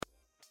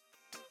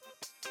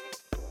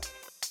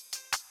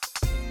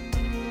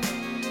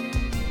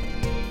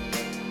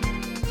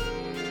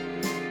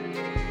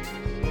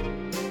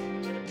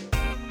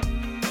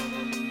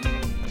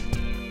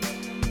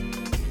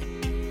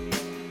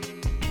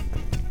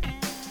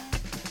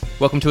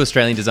Welcome to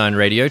Australian Design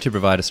Radio, to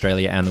provide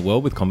Australia and the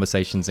world with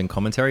conversations and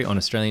commentary on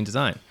Australian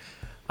design.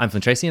 I'm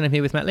Flynn Tracy and I'm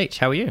here with Matt Leach.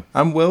 How are you?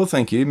 I'm well,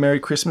 thank you. Merry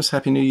Christmas,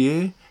 Happy New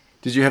Year.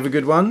 Did you have a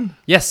good one?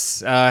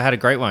 Yes, I had a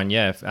great one,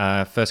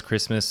 yeah. First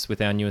Christmas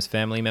with our newest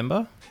family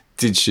member.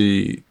 Did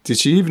she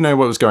even know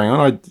what was going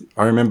on?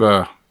 I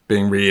remember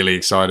being really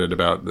excited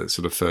about the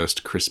sort of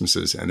first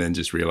Christmases and then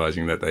just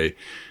realising that they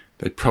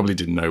probably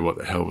didn't know what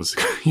the hell was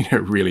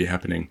really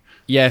happening.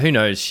 Yeah, who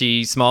knows?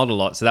 She smiled a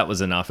lot, so that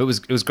was enough. It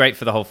was great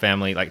for the whole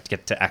family, like, to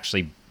get to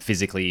actually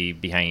physically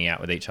be hanging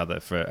out with each other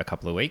for a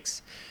couple of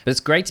weeks. But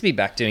it's great to be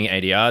back doing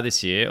ADR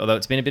this year, although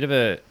it's been a bit of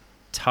a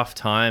tough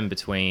time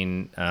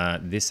between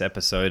this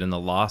episode and the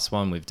last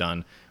one we've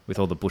done, with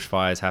all the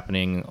bushfires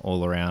happening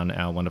all around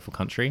our wonderful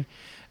country.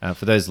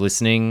 For those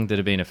listening that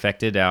have been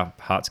affected, our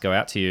hearts go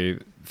out to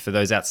you. For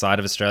those outside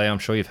of Australia, I'm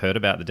sure you've heard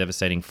about the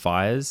devastating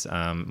fires.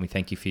 We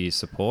thank you for your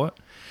support.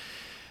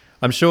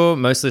 I'm sure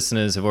most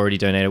listeners have already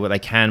donated what they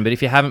can, but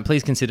if you haven't,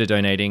 please consider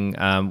donating.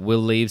 We'll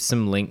leave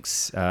some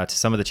links to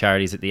some of the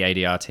charities that the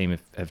ADR team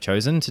have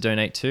chosen to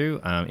donate to,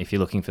 if you're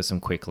looking for some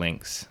quick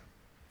links.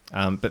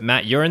 But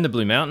Matt, you're in the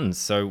Blue Mountains,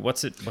 so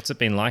what's it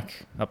been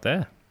like up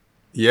there?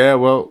 Yeah,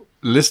 well,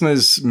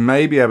 listeners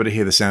may be able to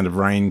hear the sound of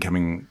rain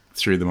coming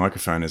through the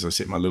microphone as I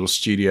sit in my little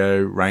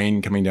studio,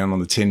 rain coming down on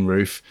the tin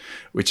roof,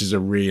 which is a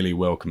really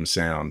welcome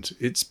sound.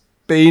 It's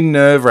been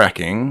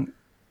nerve-wracking,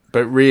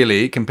 but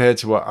really, compared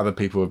to what other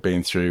people have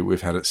been through,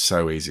 we've had it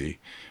so easy.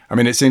 I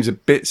mean, it seems a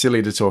bit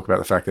silly to talk about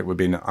the fact that we've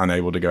been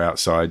unable to go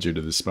outside due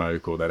to the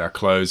smoke, or that our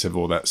clothes have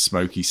all that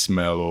smoky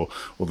smell,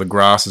 or the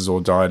grass has all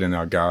died in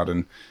our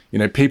garden. You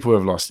know, people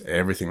have lost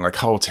everything, like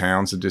whole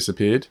towns have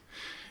disappeared.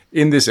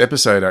 In this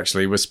episode,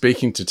 actually, we're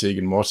speaking to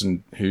Tegan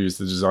Watton, who's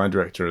the design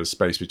director of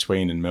Space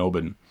Between in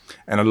Melbourne.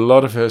 And a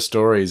lot of her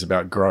story is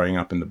about growing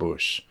up in the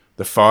bush.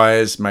 The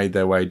fires made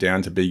their way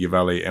down to Bega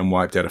Valley and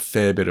wiped out a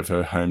fair bit of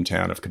her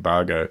hometown of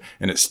Cobargo,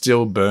 and it's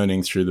still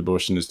burning through the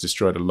bush and has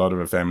destroyed a lot of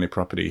her family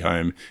property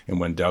home in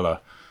Wendella.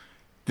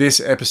 This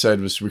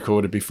episode was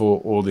recorded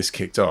before all this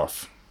kicked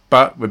off,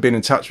 but we've been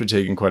in touch with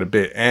Tegan quite a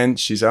bit, and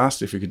she's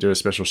asked if we could do a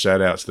special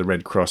shout out to the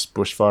Red Cross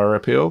bushfire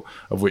appeal,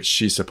 of which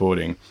she's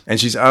supporting, and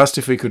she's asked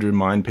if we could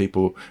remind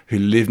people who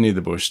live near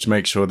the bush to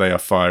make sure they are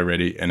fire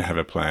ready and have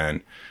a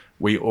plan.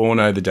 We all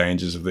know the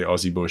dangers of the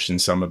Aussie bush in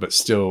summer, but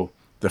still,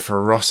 the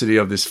ferocity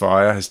of this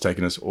fire has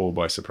taken us all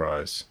by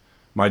surprise.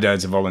 My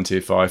dad's a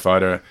volunteer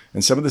firefighter,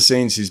 and some of the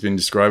scenes he's been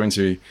describing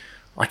to me,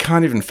 I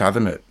can't even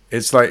fathom it.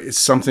 It's like it's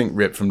something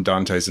ripped from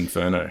Dante's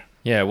Inferno.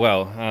 Yeah,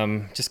 well,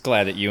 just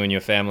glad that you and your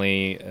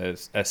family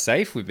are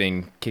safe. We've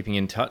been keeping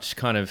in touch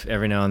kind of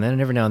every now and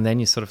then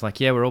you're sort of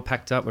like, yeah, we're all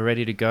packed up, we're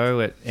ready to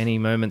go at any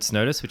moment's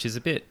notice, which is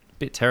a bit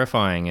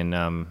terrifying,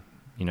 and,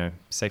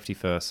 safety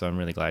first, so I'm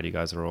really glad you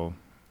guys are all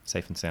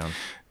safe and sound.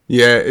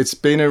 Yeah, it's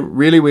been a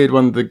really weird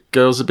one. The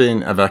girls have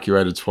been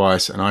evacuated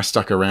twice, and I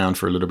stuck around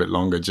for a little bit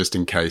longer just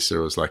in case there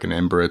was like an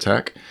ember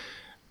attack.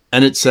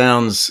 And that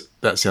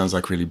sounds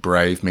like really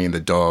brave, me and the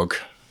dog,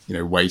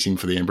 waiting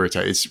for the ember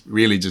attack. It's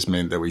really just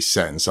meant that we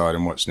sat inside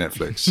and watched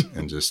Netflix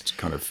and just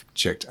kind of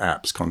checked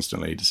apps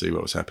constantly to see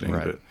what was happening.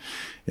 Right. But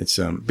it's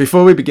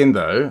before we begin,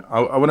 though,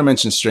 I want to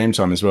mention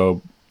Streamtime as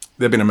well.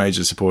 They've been a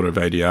major supporter of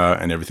ADR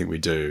and everything we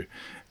do.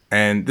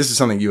 And this is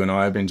something you and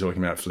I have been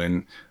talking about,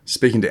 Flynn,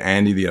 speaking to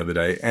Andy the other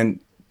day, and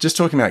just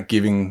talking about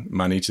giving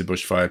money to the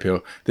bushfire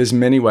appeal. There's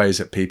many ways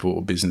that people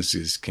or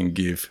businesses can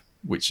give,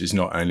 which is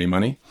not only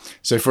money.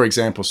 So, for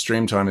example,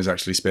 Streamtime is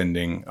actually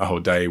spending a whole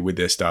day with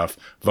their staff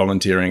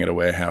volunteering at a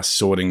warehouse,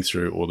 sorting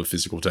through all the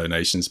physical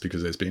donations,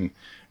 because there's been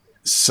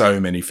so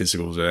many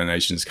physical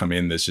donations come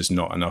in. There's just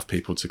not enough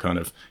people to kind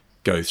of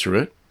go through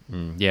it.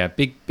 Yeah,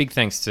 big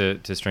thanks to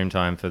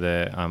Streamtime for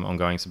their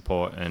ongoing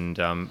support. And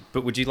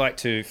but would you like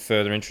to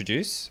further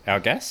introduce our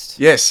guest?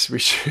 Yes, we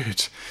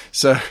should.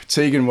 So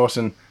Tegan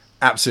Watton,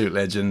 absolute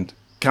legend,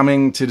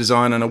 coming to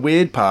design on a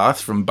weird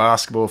path from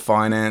basketball,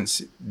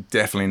 finance,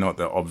 definitely not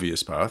the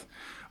obvious path.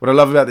 What I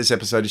love about this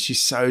episode is she's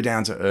so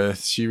down to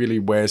earth. She really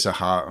wears her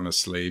heart on her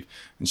sleeve,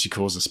 and she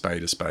calls a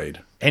spade a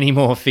spade. Any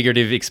more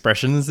figurative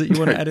expressions that you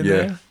want to add in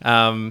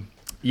there?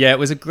 Yeah, it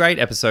was a great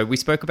episode. We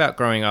spoke about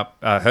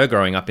her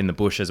growing up in the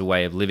bush as a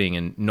way of living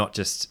and not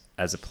just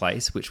as a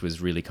place, which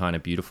was really kind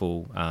of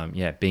beautiful.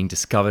 Being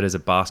discovered as a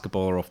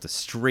basketballer off the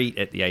street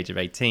at the age of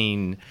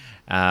 18.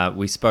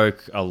 We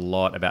spoke a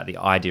lot about the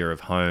idea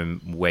of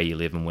home, where you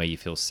live and where you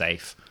feel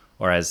safe,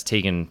 or as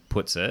Tegan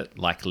puts it,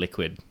 like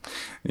liquid.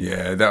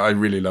 Yeah, I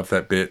really love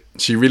that bit.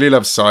 She really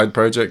loves side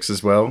projects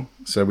as well.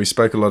 So we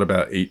spoke a lot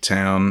about Eat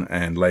Town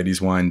and Ladies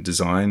Wine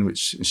Design,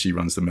 which she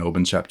runs the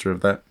Melbourne chapter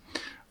of that.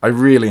 I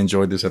really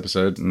enjoyed this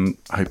episode, and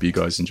I hope you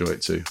guys enjoy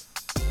it too.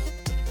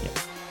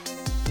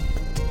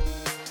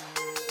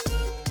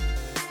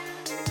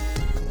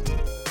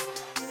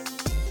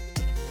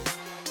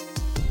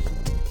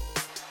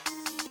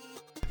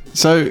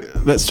 So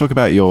let's talk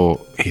about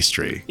your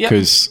history,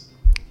 because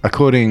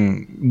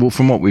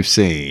from what we've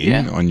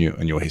seen on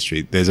your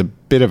history, there's a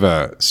bit of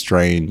a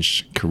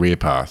strange career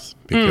path,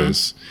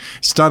 because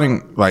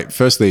starting, like,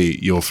 firstly,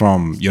 you're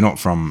not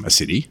from a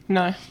city.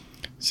 No.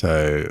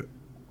 So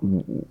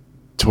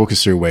talk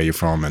us through where you're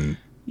from and...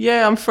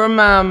 Yeah, I'm from,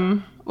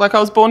 I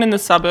was born in the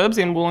suburbs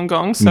in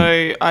Wollongong,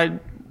 so I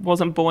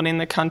wasn't born in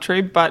the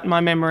country, but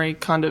my memory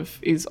kind of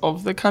is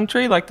of the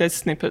country. Like there's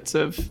snippets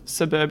of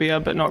suburbia,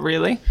 but not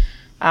really.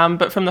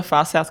 But from the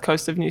far south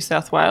coast of New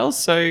South Wales,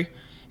 so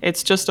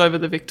it's just over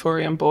the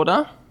Victorian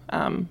border,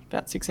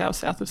 about 6 hours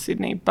south of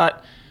Sydney.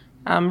 But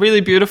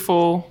really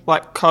beautiful,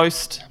 like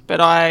coast, but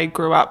I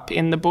grew up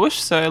in the bush,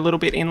 so a little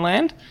bit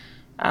inland.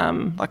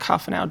 Like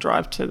half an hour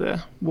drive to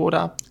the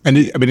water. And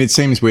it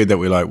seems weird that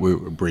we're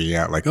bringing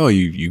out like, oh,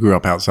 you grew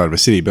up outside of a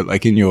city, but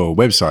like in your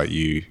website,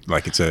 you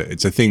like it's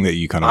a thing that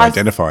you kind of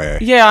identify.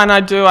 Yeah, and I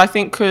do. I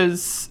think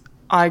because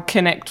I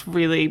connect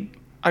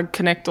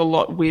a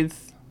lot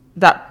with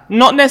that,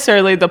 not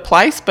necessarily the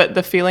place, but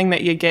the feeling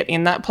that you get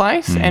in that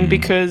place. And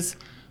because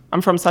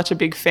I'm from such a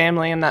big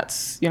family, and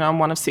that's, I'm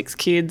one of 6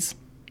 kids.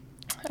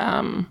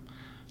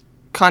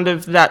 Kind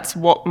of that's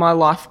what my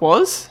life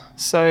was.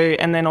 So,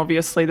 and then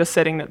obviously the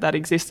setting that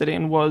existed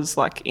in was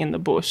like in the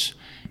bush,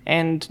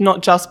 and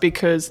not just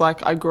because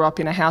like I grew up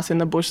in a house in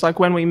the bush. Like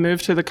when we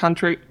moved to the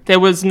country, there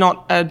was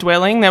not a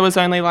dwelling. There was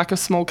only like a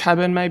small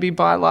cabin, maybe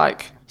by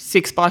like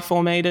 6 by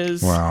 4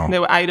 meters. Wow. There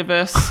were 8 of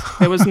us.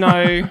 There was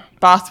no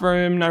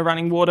bathroom, no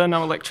running water,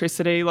 no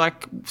electricity.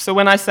 Like, so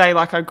when I say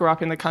like I grew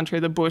up in the country,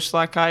 the bush,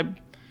 like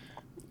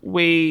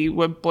we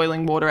were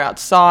boiling water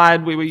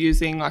outside. We were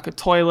using like a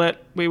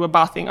toilet. We were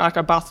bathing, like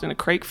I bathed in a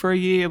creek for a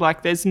year.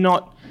 Like there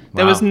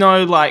was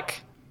no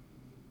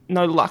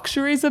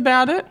luxuries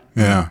about it.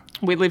 Yeah.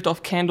 We lived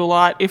off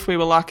candlelight. If we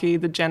were lucky,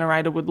 the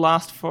generator would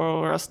last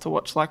for us to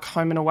watch like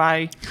Home and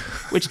Away,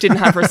 which didn't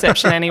have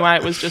reception anyway.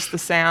 It was just the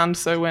sound.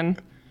 So when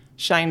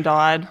Shane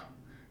died,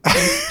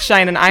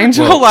 Shane and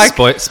Angel,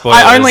 spoilers.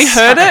 I only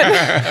heard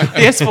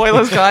it. Yeah,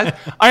 spoilers, guys.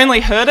 I only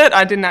heard it.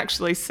 I didn't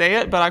actually see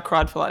it, but I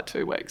cried for like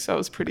 2 weeks. So it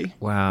was pretty.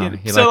 Wow.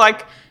 Yeah. So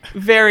like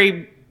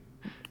very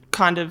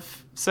kind of.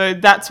 So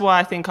that's why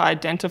I think I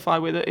identify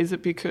with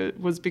it.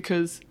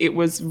 Because it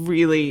was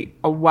really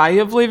a way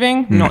of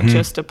living, not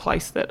just a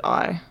place that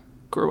I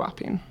grew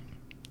up in.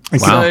 Wow.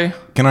 So,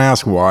 can I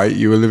ask why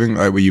you were living?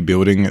 Like, were you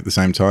building at the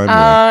same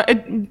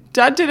time?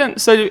 Dad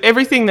didn't. So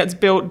everything that's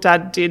built,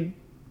 Dad did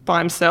by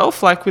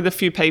himself, like with a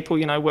few people,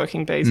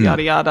 working bees,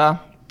 yada yada,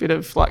 bit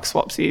of like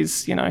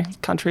swapsies,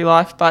 country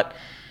life. But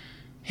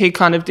he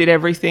kind of did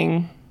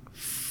everything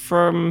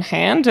from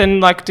hand,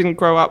 and like didn't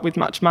grow up with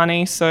much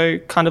money, so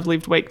kind of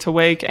lived week to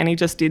week, and he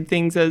just did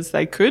things as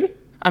they could.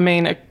 I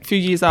mean, a few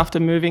years after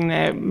moving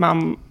there,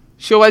 Mum,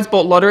 she always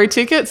bought lottery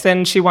tickets,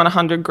 and she won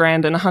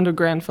 $100,000, and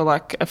 $100,000 for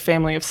like a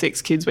family of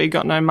 6 kids where you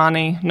got no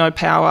money, no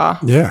power.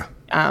 Yeah.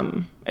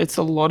 It's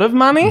a lot of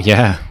money.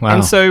 Yeah. Wow.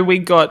 And so we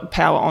got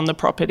power on the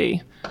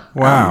property.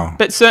 Wow.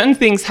 But certain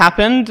things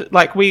happened,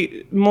 like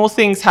more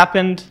things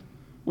happened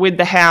with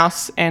the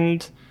house,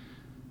 and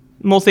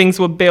more things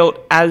were built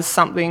as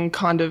something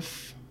kind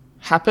of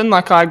happened.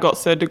 Like I got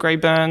 3rd-degree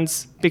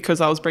burns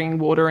because I was bringing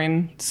water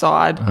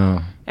inside,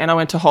 and I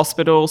went to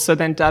hospital. So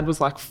then Dad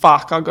was like,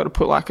 fuck, I've got to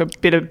put like a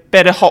bit of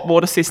better hot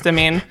water system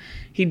in.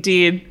 He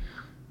did.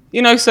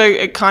 So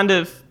it kind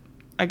of,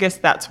 I guess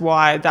that's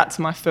why that's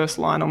my first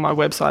line on my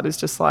website is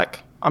just like,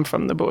 I'm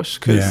from the bush.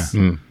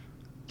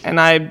 And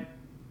I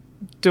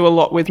do a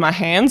lot with my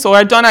hands, or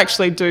I don't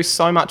actually do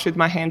so much with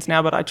my hands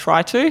now, but I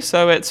try to.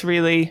 So it's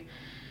really...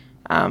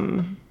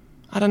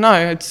 I don't know,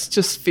 it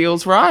just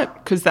feels right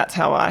because that's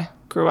how I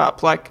grew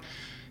up, like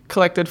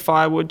collected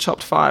firewood,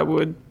 chopped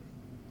firewood.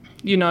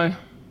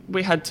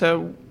 We had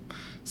to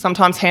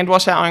sometimes hand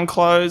wash our own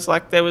clothes,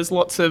 like there was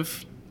lots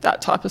of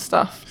that type of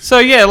stuff. So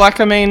yeah,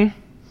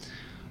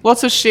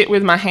 lots of shit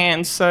with my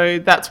hands, so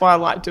that's why I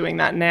like doing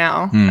that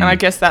now. And I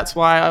guess that's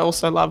why I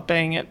also love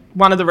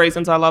one of the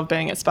reasons I love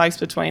being at Space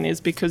Between is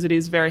because it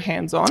is very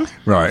hands-on.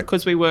 Right.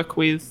 Because we work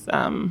with,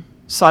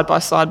 side by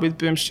side with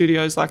Boom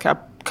Studios, like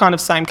our kind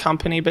of same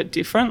company but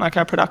different, like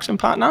our production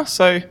partner.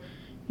 So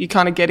you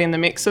kind of get in the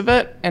mix of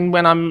it. And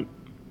when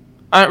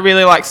I don't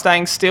really like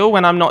staying still.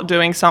 When I'm not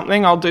doing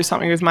something, I'll do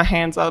something with my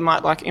hands. I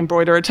might like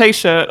embroider a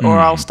t-shirt, or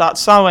I'll start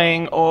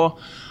sewing, or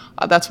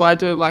that's why I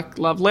do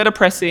love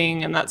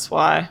letterpressing, and that's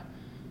why,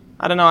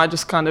 I don't know, I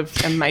just kind of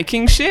am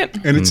making shit.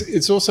 And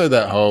it's also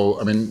that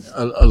whole, I mean,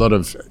 a lot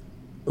of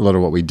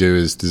what we do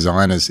as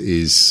designers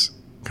is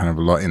kind of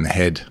a lot in the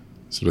head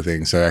sort of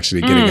thing. So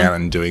actually getting out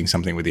and doing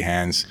something with your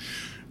hands.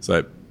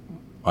 So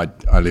I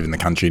live in the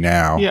country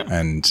now,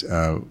 and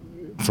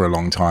for a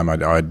long time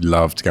I'd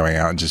loved going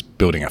out and just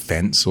building a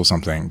fence or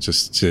something,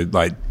 just to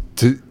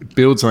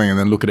build something and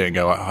then look at it and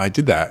go, I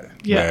did that.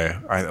 Yeah.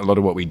 Where a lot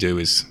of what we do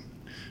is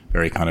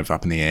very kind of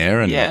up in the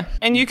air. And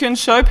and you can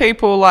show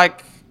people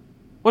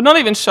not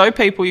even show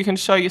people, you can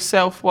show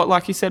yourself what,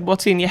 like you said,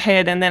 what's in your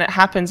head, and then it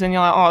happens and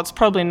you're like, oh, it's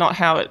probably not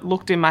how it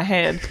looked in my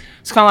head.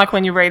 It's kind of like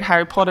when you read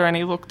Harry Potter and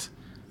he looked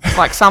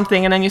like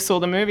something, and then you saw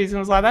the movies and it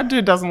was like, that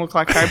dude doesn't look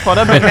like Harry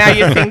Potter. But now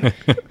you think,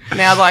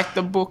 now like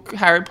the book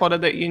Harry Potter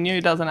that you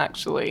knew doesn't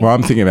actually. Well,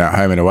 I'm thinking about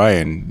Home and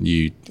Away and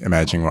you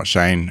imagining what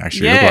Shane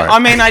actually looked like. I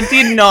mean, I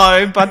did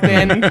know, but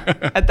then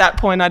at that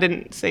point I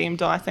didn't see him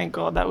die. Thank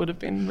God, that would have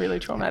been really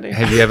traumatic.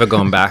 Have you ever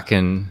gone back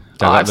and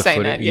dug up I've the seen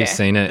footage? it, yeah. You've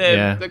seen it,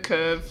 yeah. The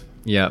curve,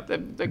 Yeah.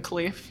 the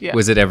cliff, yeah.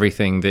 Was it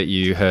everything that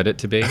you heard it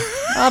to be?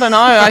 I don't know.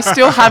 I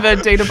still have a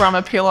Dita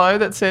Brummer pillow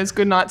that says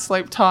 "Good night,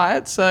 sleep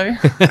tight." So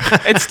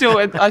it's still.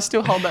 I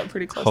still hold that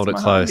pretty close. Hold to it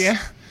my close. heart.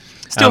 Yeah.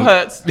 Still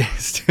hurts.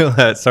 Still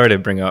hurts. Sorry to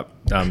bring up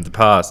the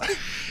past.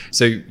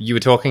 So you were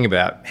talking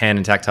about hand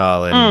and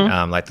tactile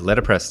and like the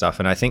letterpress stuff,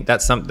 and I think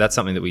that's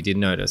something that we did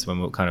notice when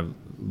we were kind of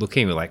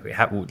looking at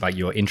like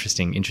your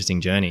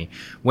interesting journey.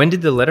 When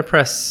did the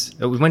letterpress?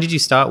 When did you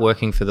start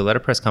working for the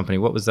letterpress company?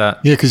 What was that?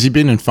 Yeah, because you've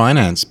been in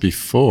finance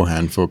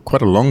beforehand for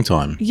quite a long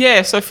time.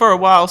 Yeah. So for a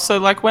while. So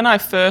like when I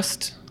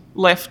first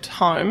left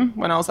home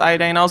when I was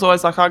 18, I was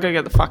always like, I gotta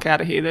get the fuck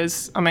out of here.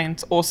 It's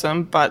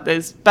awesome, but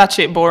there's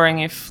batshit boring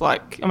if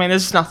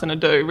there's just nothing to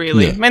do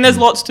really. Yeah. I mean, there's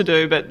lots to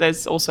do, but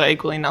there's also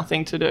equally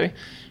nothing to do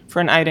for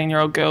an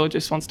 18-year-old girl who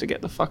just wants to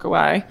get the fuck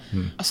away.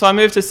 So I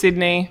moved to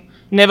Sydney,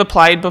 never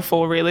played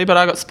before really, but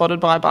I got spotted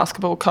by a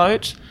basketball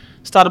coach,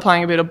 started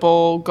playing a bit of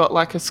ball, got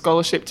like a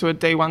scholarship to a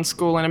D1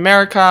 school in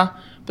America,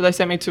 but they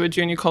sent me to a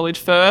junior college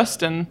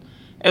first, and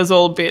it was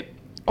all a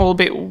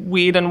bit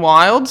weird and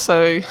wild.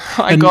 So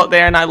I got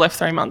there and I left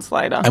 3 months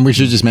later. And we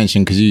should just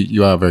mention, because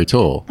you are very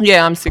tall.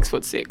 Yeah, I'm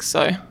 6'6",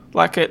 so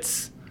like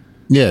it's.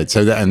 Yeah,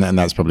 so that and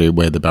that's probably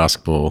where the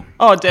basketball.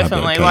 Oh,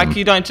 definitely.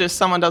 came. Like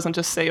someone doesn't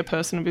just see a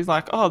person and be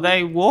like, oh,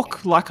 they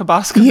walk like a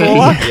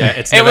basketballer. Yeah,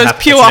 it's It never was hap-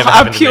 pure, it's never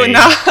happened to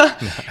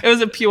me. It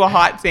was a pure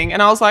height thing.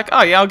 And I was like,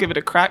 oh yeah, I'll give it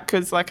a crack,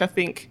 because like I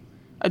think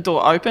a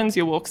door opens,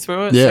 you walk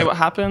through it, Yeah. see what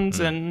happens,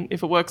 and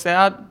if it works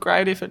out,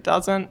 great. If it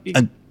doesn't,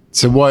 And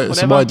so why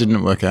Whatever. didn't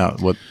it work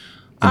out? What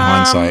in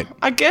hindsight?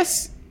 I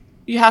guess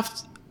you have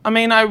to,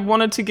 I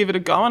wanted to give it a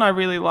go and I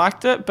really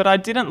liked it, but I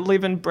didn't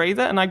live and breathe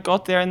it. And I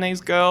got there and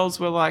these girls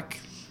were like,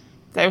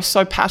 they were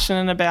so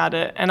passionate about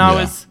it. And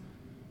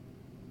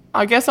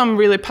I guess I'm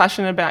really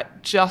passionate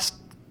about just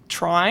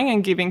trying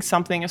and giving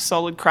something a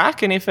solid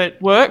crack. And if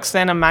it works,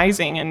 then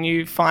amazing. And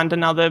you find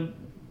another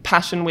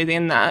passion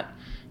within that.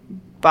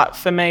 But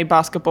for me,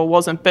 basketball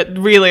wasn't. But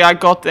really, I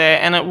got there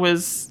and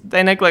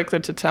they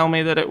neglected to tell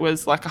me that it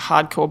was like a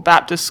hardcore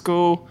Baptist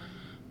school.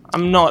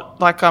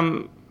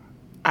 I'm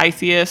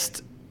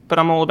atheist, but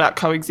I'm all about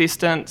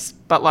coexistence.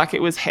 But like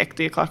it was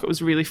hectic, like it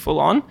was really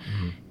full on.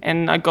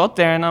 And I got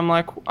there and I'm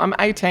like, I'm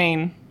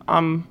 18,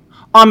 I'm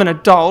an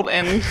adult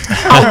and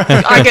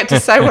I get to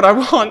say what I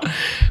want.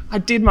 I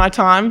did my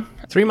time.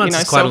 3 months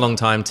is quite a long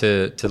time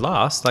to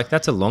last. Like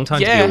that's a long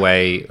time to be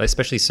away,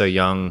 especially so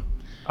young,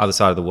 other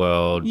side of the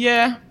world.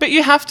 Yeah, but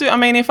you have to,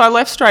 if I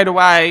left straight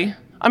away,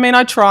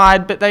 I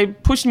tried, but they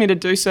pushed me to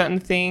do certain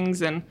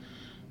things and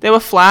there were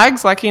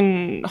flags, like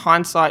in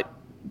hindsight,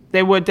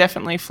 there were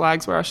definitely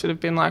flags where I should have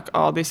been like,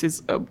 oh, this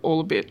is all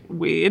a bit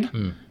weird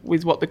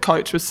with what the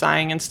coach was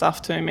saying and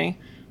stuff to me.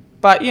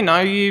 But,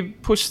 you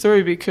push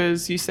through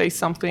because you see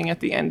something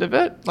at the end of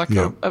it. Like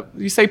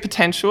you see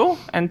potential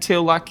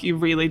until like you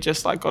really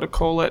just like got to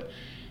call it.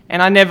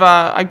 And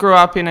I grew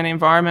up in an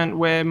environment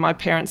where my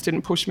parents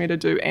didn't push me to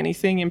do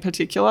anything in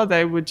particular.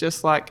 They would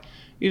just like,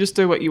 you just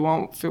do what you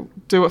want,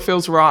 do what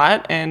feels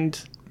right. And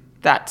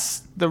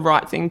that's the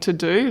right thing to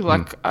do.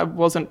 Like I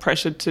wasn't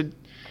pressured to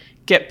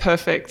get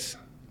perfect,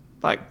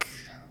 like,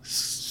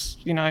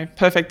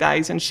 perfect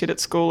A's and shit at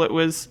school. It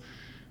was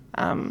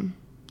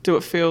do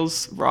what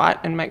feels right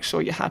and make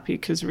sure you're happy,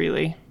 because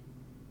really,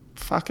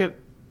 fuck it,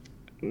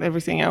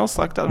 everything else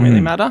like doesn't really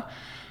matter.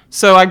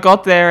 So I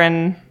got there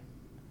and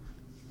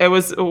it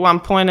was at one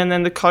point, and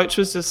then the coach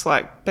was just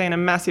like being a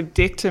massive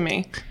dick to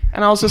me.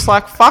 And I was just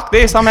like, fuck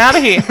this, I'm out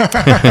of here.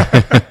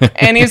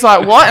 And he's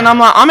like, what? And I'm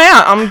like, I'm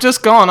out. I'm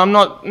just gone. I'm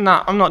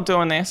not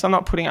doing this. I'm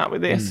not putting up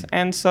with this.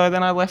 And so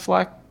then I left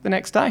like the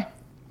next day.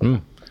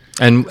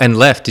 And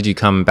left, did you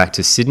come back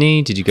to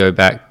Sydney? Did you go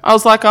back? I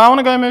was like, I want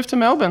to go move to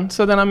Melbourne.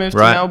 So then I moved to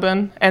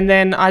Melbourne. And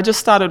then I just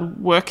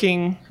started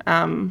working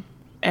and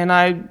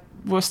I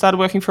started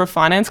working for a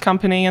finance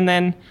company, and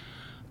then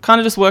kind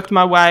of just worked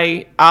my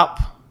way up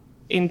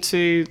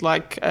into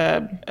like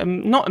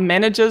not a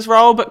manager's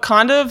role, but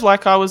kind of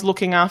like I was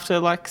looking after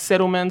like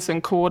settlements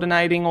and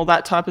coordinating all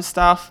that type of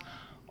stuff.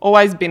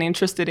 Always been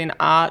interested in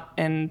art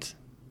and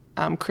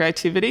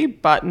creativity,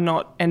 but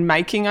not and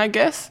making, I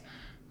guess.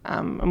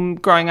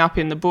 Growing up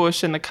in the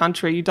bush and the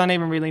country, you don't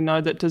even really know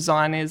that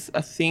design is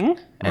a thing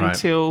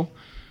until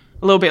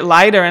a little bit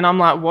later. And I'm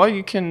like, well,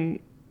 you can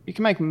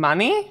make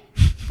money.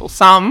 Well,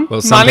 some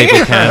money.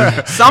 People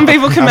can. Some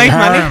people can make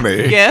money.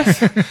 Apparently.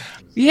 Yes.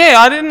 Yeah,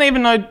 I didn't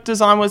even know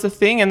design was a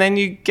thing. And then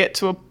you get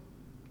to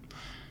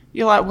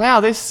you're like,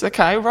 wow,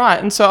 okay, right.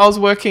 And so I was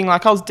working,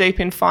 like I was deep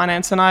in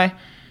finance, and I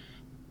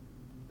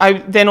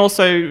then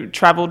also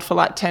travelled for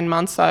like 10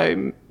 months.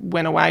 I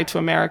went away to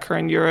America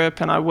and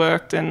Europe, and I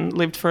worked and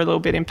lived for a little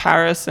bit in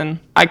Paris. And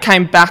I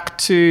came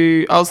back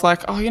I was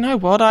like, oh, you know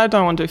what? I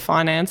don't want to do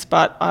finance,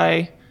 but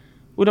I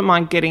wouldn't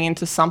mind getting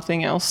into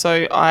something else.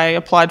 So I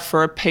applied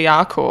for a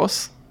PR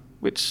course,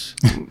 which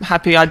I'm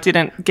happy I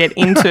didn't get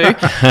into.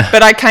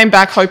 But I came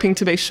back hoping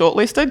to be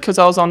shortlisted because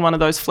I was on one of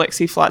those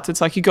flexi flights.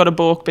 It's like you got to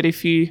book, but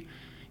if you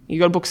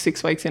got to book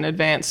 6 weeks in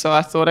advance. So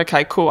I thought,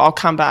 okay, cool, I'll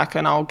come back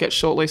and I'll get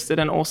shortlisted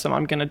and awesome,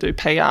 I'm going to do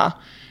PR.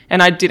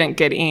 And I didn't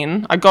get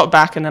in. I got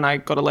back and then I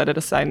got a letter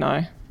to say,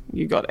 no,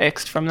 you got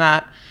X'd from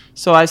that.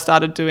 So I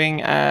started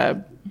doing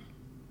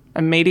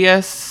a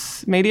media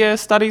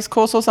studies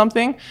course or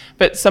something,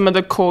 but some of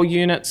the core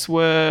units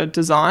were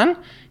design.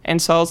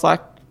 And so I was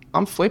like,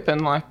 I'm flipping,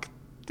 like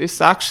this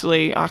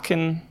actually I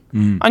can,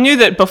 I knew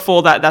that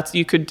before that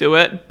you could do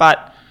it,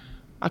 but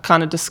I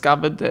kind of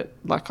discovered that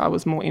like I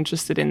was more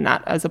interested in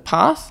that as a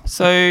path.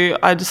 So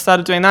I just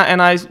started doing that and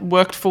I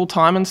worked full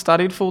time and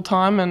studied full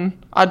time, and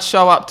I'd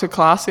show up to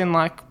class in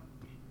like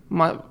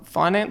my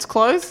finance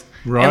clothes.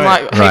 Right. And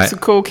like heaps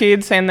of cool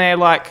kids and they're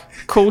like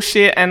cool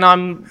shit and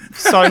I'm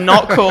so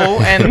not cool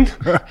and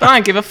I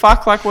don't give a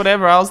fuck, like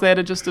whatever. I was there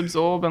to just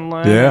absorb and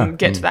learn and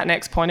get to that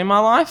next point in my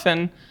life.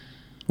 And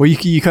Well,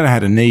 you kind of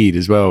had a need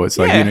as well. It's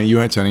like, Yeah. you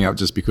weren't turning up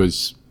just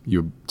because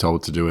you were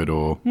told to do it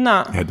or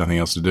No. you had nothing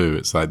else to do.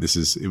 It's like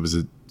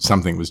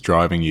something was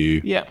driving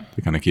you Yeah.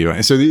 to kind of keep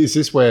on. So is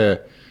this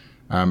where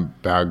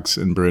Bugs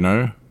and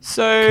Bruno?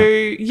 So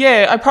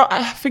yeah,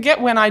 I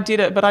forget when I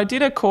did it, but I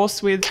did a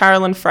course with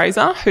Carolyn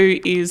Fraser, who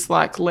is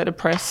like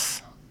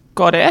letterpress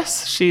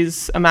goddess.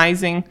 She's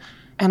amazing.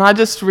 And I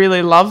just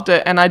really loved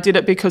it. And I did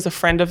it because a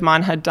friend of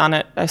mine had done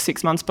it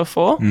 6 months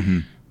before.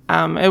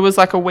 Mm-hmm. It was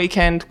like a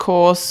weekend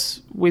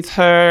course with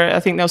her. I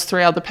think there was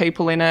 3 other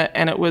people in it,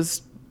 and it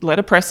was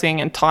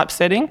letterpressing and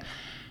typesetting.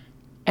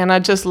 And I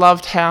just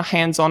loved how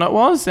hands-on it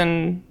was.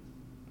 And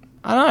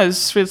I don't know,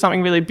 it's really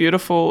something really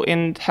beautiful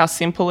in how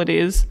simple it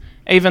is.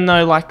 Even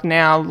though like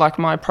now, like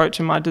my approach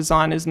and my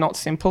design is not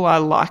simple. I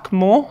like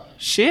more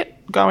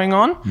shit going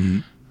on. Mm-hmm.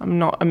 I'm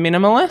not a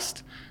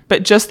minimalist.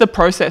 But just the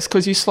process,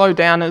 because you slow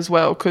down as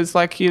well, because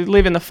like you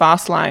live in the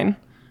fast lane.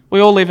 We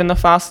all live in the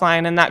fast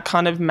lane, and that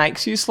kind of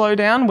makes you slow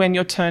down when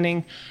you're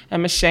turning a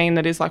machine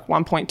that is like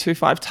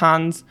 1.25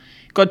 tons.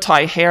 You've got to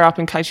tie your hair up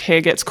in case your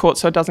hair gets caught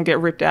so it doesn't get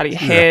ripped out of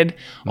your head,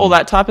 all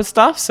that type of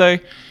stuff. So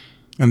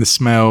And the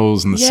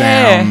smells and the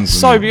sounds.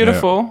 so and,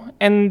 beautiful.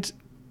 And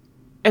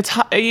it's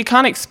you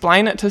can't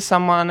explain it to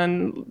someone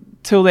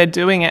until they're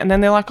doing it, and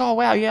then they're like, oh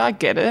wow, yeah, I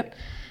get it.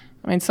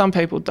 I mean, some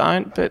people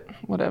don't, but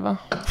whatever,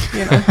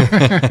 you know.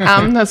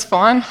 That's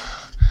fine.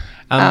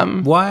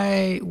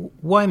 Why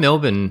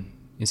Melbourne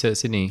instead of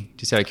Sydney?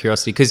 Just out of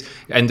curiosity,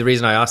 and the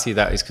reason I asked you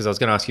that is because I was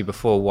going to ask you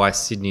before why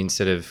Sydney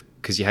instead of,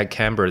 because you had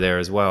Canberra there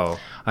as well.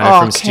 I know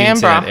from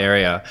students in that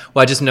area.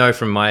 Well, I just know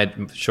from my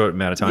short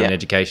amount of time in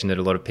education that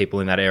a lot of people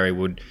in that area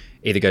would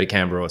either go to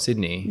Canberra or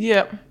Sydney.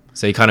 Yep.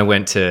 So you kind of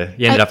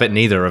you ended up at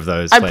neither of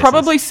those places.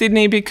 Probably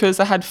Sydney because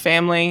I had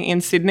family in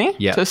Sydney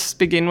to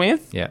begin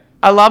with. Yeah.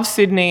 I love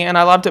Sydney and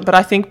I loved it, but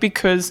I think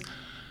because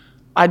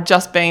I'd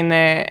just been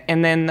there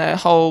and then the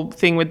whole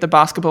thing with the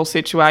basketball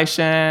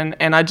situation,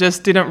 and I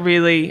just didn't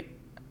really,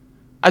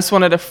 I just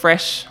wanted a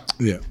fresh,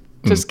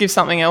 just give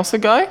something else a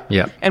go.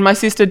 Yeah. And my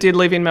sister did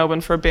live in Melbourne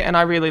for a bit and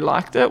I really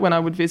liked it when I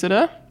would visit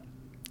her.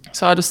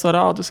 So I just thought,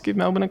 I'll just give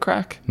Melbourne a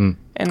crack.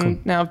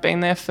 And now I've been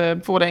there for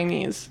 14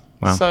 years.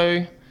 Wow.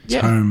 So,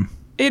 yeah. home.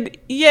 It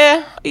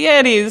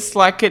is.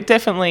 Like, it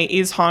definitely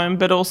is home,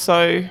 but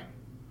also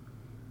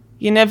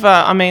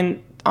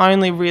I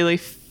only really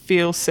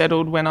feel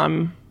settled when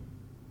I'm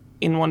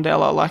in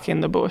Wandella, like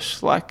in the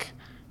bush, like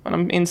when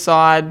I'm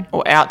inside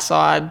or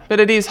outside. But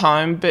it is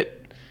home,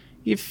 but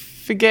you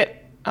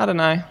forget, I don't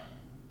know.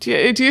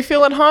 Do you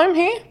feel at home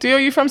here? Are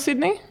you from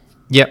Sydney?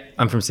 Yep,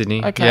 I'm from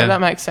Sydney. Okay, yeah. that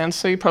makes sense.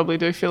 So you probably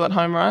do feel at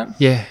home, right?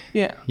 Yeah.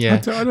 Yeah. Yeah.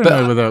 I don't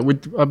know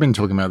whether I've been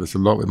talking about this a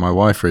lot with my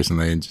wife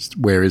recently, and just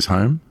where is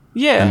home?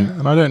 Yeah.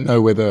 And I don't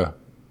know whether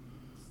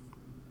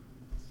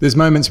there's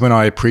moments when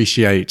I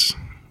appreciate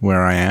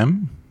where I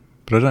am,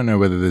 but I don't know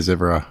whether there's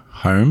ever a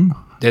home.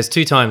 There's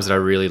 2 times that I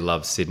really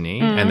love Sydney,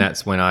 and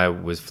that's when I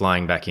was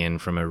flying back in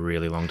from a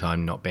really long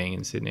time not being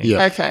in Sydney.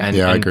 Yeah. Okay.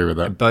 I agree with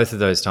that. Both of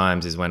those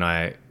times is when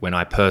I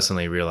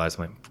personally realized,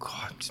 God,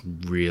 I'm just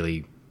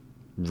really,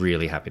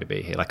 really happy to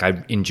be here. Like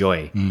I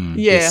enjoy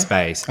this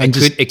space. And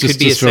it could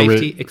be a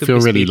safety. It could feel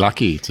be really speed.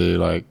 lucky to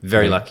like.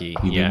 Very lucky.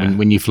 Yeah.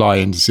 When you fly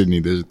into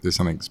Sydney, there's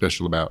something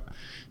special about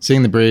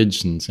seeing the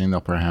bridge and seeing the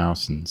Opera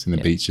House and seeing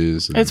the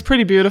beaches. And, It's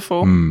pretty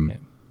beautiful.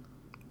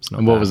 It's not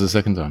and what bad. was the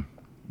second time?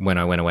 When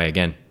I went away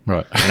again.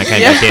 Right. And I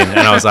came back in and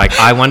I was like,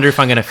 I wonder if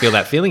I'm going to feel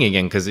that feeling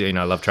again, because I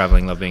love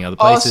traveling, love being other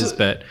places,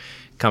 but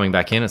coming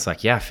back in, it's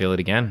like, I feel it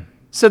again.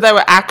 So they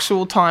were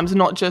actual times,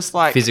 not just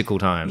like Physical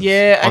times.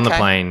 Yeah, On the okay.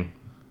 plane,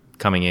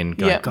 coming in,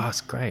 going, Yeah. God,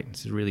 it's great.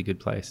 It's a really good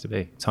place to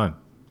be. It's home.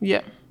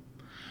 Yeah.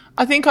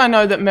 I think I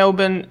know that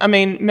Melbourne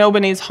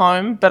is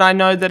home, but I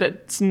know that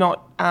it's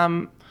not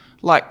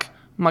like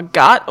my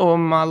gut or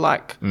my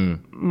like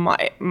my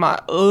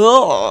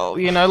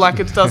like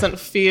it doesn't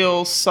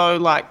feel so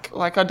like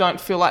I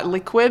don't feel like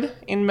liquid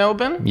in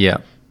Melbourne, Yeah.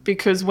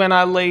 because when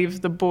I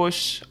leave the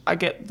bush I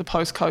get the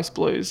post coast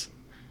blues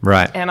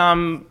Right. and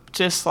I'm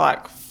just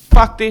like, fuck,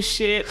 fuck this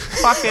shit,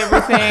 fuck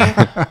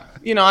everything.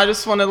 You know, I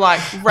just want to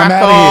like rack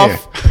outta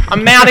off.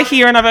 I'm out of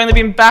here and I've only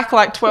been back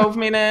like 12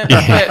 minutes.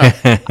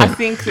 But I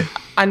think that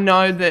I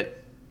know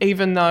that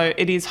even though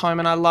it is home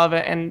and I love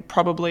it, and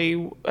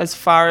probably as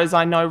far as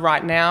I know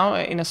right now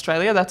in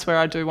Australia, that's where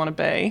I do want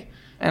to be.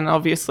 And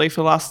obviously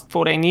for the last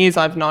 14 years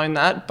I've known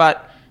that,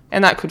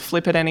 and that could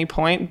flip at any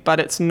point, but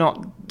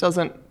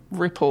doesn't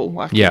ripple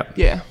like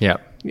Yeah.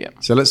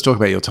 So let's talk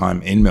about your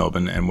time in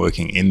Melbourne and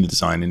working in the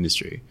design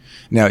industry.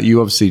 Now,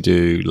 you obviously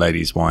do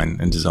Ladies Wine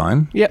and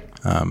Design. Yep.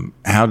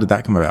 How did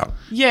that come about?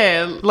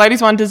 Yeah,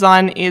 Ladies Wine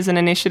Design is an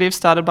initiative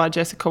started by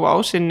Jessica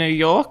Walsh in New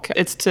York.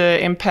 It's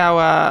to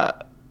empower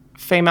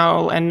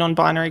female and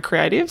non-binary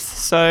creatives.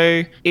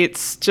 So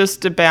it's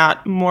just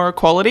about more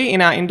equality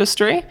in our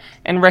industry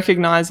and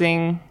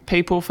recognising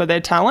people for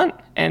their talent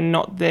and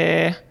not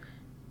their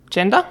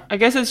gender. I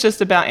guess it's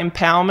just about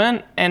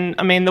empowerment. And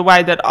I mean, the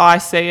way that I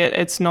see it,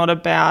 it's not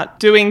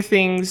about doing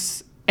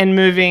things and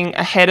moving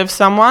ahead of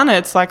someone.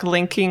 It's like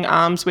linking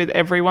arms with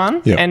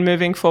everyone and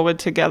moving forward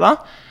together.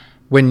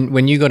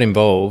 When you got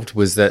involved,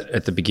 was that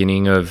at the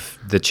beginning of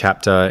the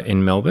chapter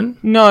in Melbourne?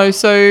 No,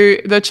 so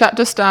the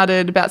chapter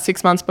started about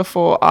 6 months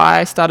before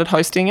I started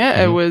hosting it.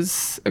 It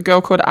was a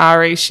girl called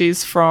Ari.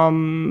 She's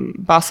from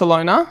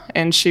Barcelona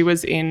and she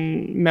was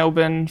in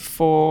Melbourne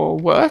for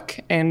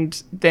work,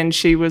 and then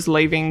she was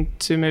leaving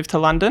to move to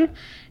London.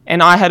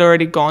 And I had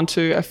already gone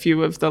to a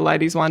few of the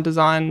Ladies Wine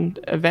Design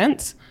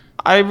events.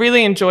 I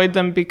really enjoyed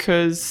them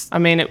because, I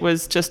mean, it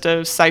was just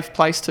a safe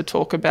place to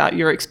talk about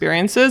your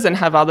experiences and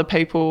have other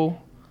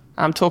people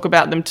talk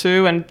about them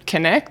too and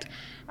connect.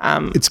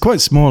 It's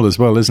quite small as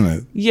well, isn't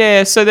it?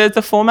 Yeah, so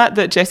the format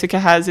that Jessica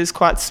has is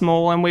quite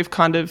small and we've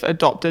kind of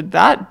adopted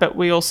that, but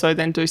we also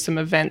then do some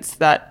events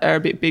that are a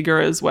bit bigger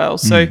as well.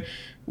 So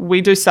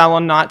we do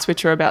salon nights,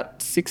 which are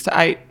about 6 to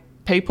 8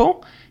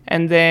 people,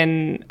 and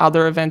then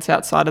other events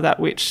outside of that,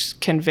 which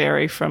can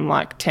vary from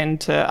like 10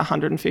 to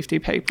 150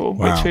 people,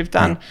 which we've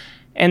done.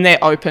 And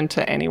they're open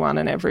to anyone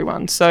and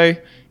everyone. So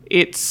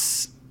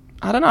it's,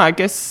 I don't know, I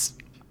guess.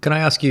 Can I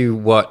ask you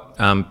what,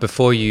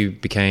 before you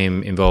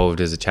became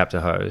involved as a chapter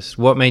host,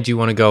 what made you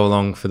want to go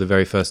along for the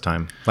very first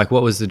time? Like,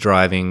 what was the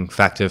driving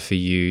factor for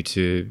you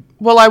to...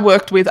 Well, I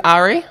worked with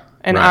Ari,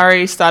 and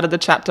Ari started the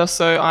chapter,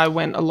 so I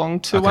went along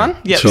to one.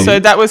 Yeah, so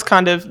that was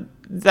kind of,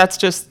 that's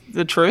just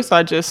the truth.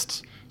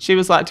 She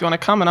was like, do you want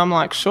to come? And I'm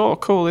like, sure,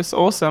 cool, this is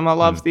awesome. I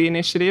love the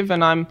initiative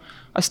and I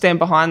stand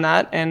behind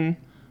that and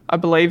I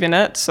believe in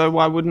it, so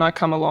why wouldn't I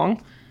come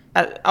along?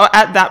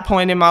 At that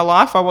point in my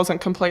life, I wasn't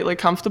completely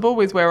comfortable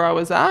with where I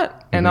was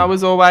at, and I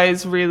was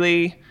always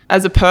really,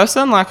 as a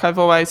person, like I've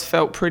always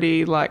felt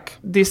pretty like,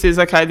 this is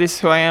okay, this is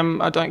who I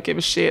am, I don't give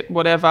a shit,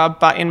 whatever.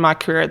 But in my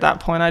career at that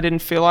point, I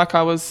didn't feel like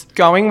I was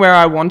going where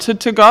I wanted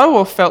to go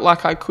or felt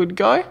like I could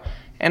go.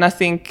 And I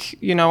think,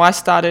 you know, I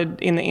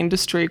started in the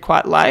industry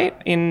quite late,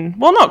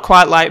 not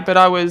quite late, but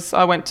I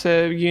went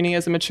to uni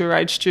as a mature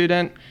age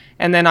student,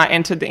 and then I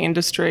entered the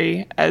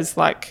industry as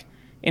like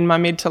in my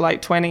mid to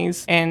late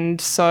 20s. And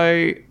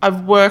so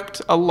I've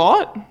worked a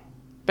lot,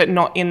 but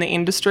not in the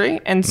industry.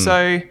 And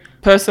so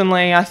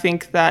personally, I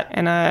think that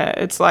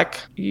it's like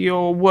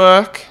your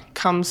work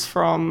comes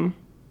from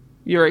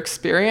your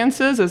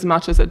experiences as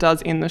much as it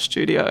does in the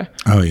studio.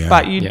 Oh, yeah.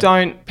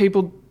 But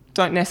people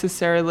don't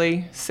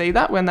necessarily see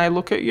that when they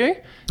look at you.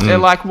 They're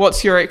like,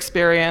 what's your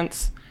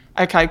experience?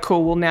 Okay,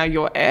 cool, well, now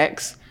you're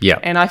X. Yeah.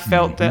 And I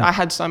felt that I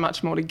had so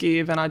much more to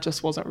give, and I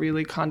just wasn't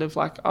really kind of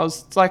like, it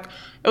was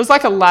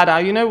like a ladder,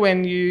 you know,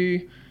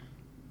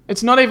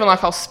 it's not even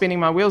like I was spinning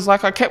my wheels,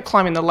 like I kept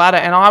climbing the ladder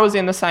and I was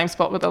in the same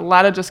spot, but the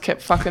ladder just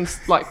kept fucking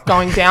like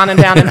going down and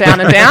down and down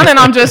and down, and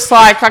I'm just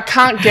like, I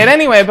can't get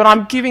anywhere, but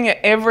I'm giving it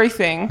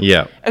everything.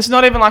 Yeah. It's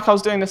not even like I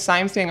was doing the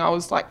same thing, I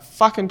was like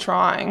fucking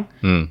trying,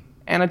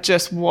 and it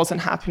just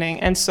wasn't happening.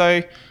 And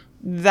so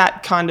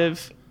that kind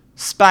of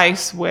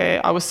space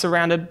where I was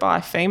surrounded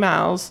by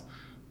females,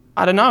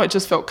 I don't know, it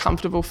just felt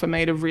comfortable for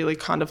me to really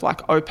kind of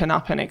like open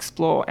up and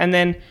explore. And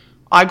then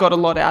I got a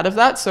lot out of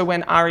that. So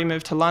when Ari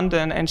moved to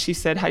London and she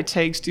said, hey,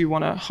 Teagues, do you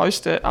want to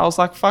host it? I was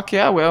like, fuck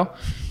yeah, I will.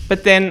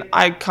 But then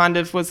I kind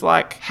of was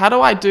like, how do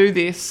I do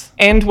this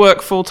and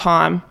work full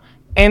time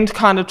and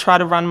kind of try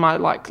to run my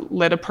like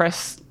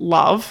letterpress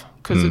love?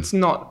 Because it's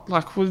not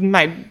like we've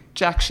made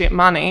jack shit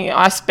money.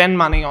 I spend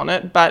money on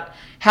it, but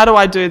how do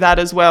I do that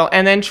as well?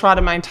 And then try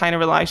to maintain a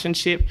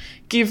relationship,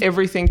 give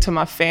everything to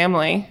my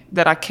family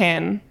that I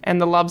can and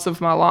the loves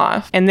of my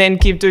life, and then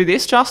do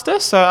this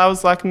justice. So I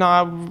was like, no,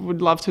 I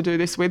would love to do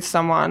this with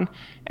someone.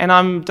 And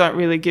I don't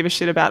really give a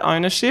shit about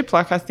ownership.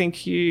 Like I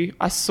think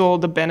I saw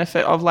the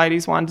benefit of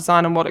Ladies Wine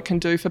Design and what it can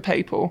do for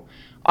people.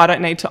 I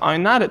don't need to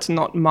own that. It's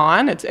not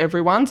mine. It's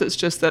everyone's. It's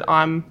just that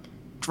I'm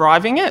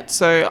driving it.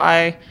 So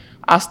I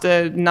asked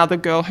another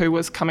girl who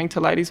was coming to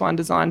Ladies Wine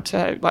Design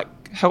to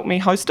like help me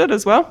host it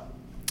as well.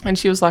 And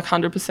she was like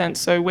 100%.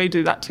 So we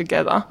do that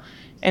together.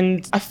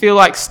 And I feel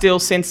like still,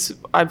 since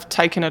I've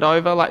taken it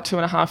over like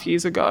 2.5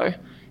 years ago,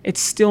 it's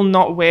still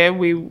not where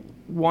we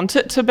want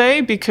it to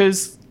be,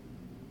 because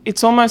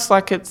it's almost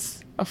like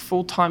it's a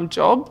full-time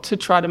job to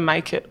try to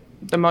make it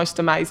the most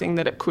amazing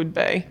that it could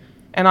be.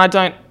 and I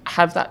don't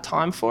have that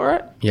time for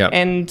it. Yeah.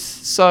 And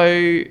so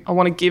I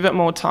want to give it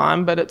more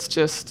time, but it's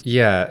just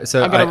Yeah.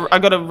 So I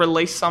got to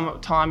release some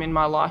time in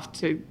my life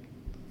to.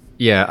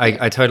 Yeah,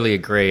 I totally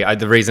agree.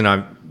 The reason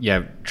I'm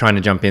trying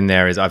to jump in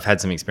there is I've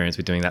had some experience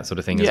with doing that sort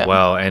of thing as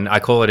well, and I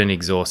call it an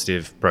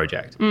exhaustive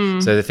project.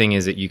 So the thing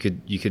is that you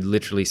could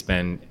literally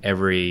spend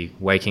every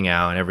waking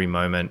hour and every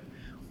moment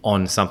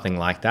on something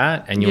like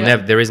that, and you'll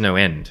never. There is no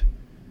end.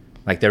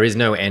 Like there is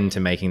no end to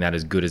making that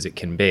as good as it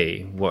can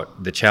be.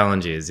 What the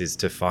challenge is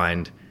to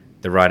find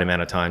the right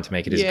amount of time to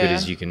make it as good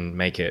as you can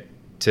make it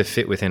to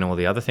fit within all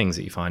the other things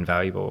that you find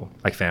valuable,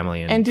 like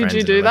family and did friends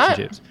you do and that?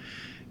 relationships.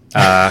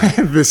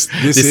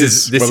 This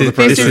is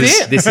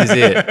it. This is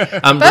it.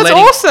 That's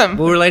awesome.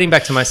 Well, relating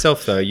back to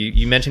myself though,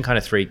 you mentioned kind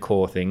of 3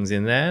 core things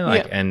in there,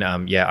 and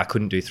I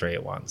couldn't do 3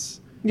 at once.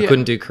 I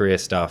couldn't do career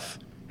stuff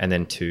and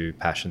then 2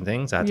 passion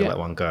things. I had to let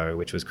one go,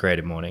 which was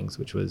Creative Mornings,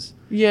 which was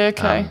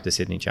the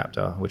Sydney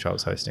chapter, which I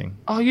was hosting.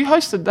 Oh, you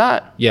hosted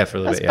that? Yeah, for a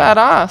little bit. bit.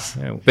 That's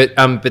badass.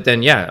 Yeah. But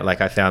then like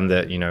I found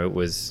that it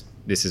was.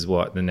 This is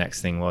what the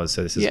next thing was.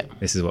 So this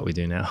is what we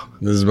do now.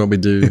 This is what we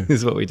do. This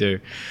is what we do.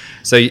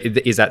 So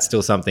is that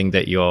still something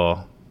that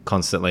you're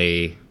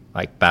constantly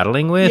like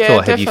battling with,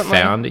 or have you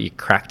found that you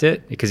cracked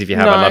it? Because if you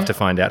have, I'd love to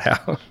find out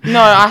how. No,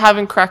 I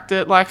haven't cracked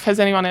it. Like, has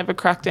anyone ever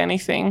cracked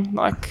anything?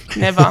 Like,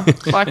 never.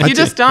 Like, you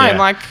just don't. Yeah.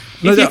 Like,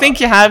 if you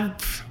think you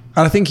have.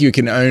 I think you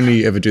can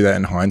only ever do that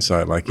in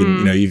hindsight. Like,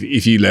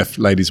 if you left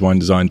Ladies Wine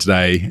Design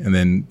today and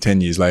then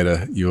 10 years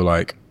later, you were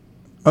like,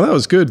 oh, that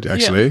was good,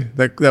 actually.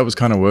 Yeah. That was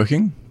kind of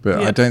working. But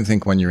I don't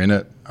think when you're in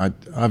it,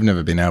 I've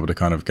never been able to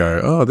kind of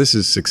go, oh, this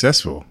is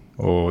successful,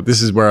 or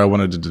this is where I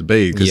wanted it to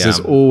be, because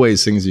there's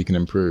always things you can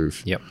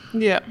improve. Yep.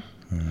 Yeah.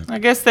 I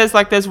guess there's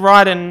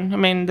right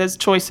and, there's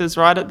choices,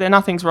 right?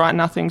 Nothing's right,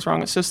 nothing's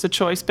wrong. It's just a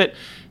choice. But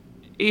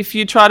if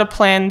you try to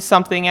plan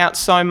something out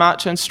so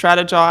much and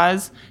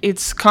strategize,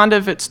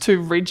 it's too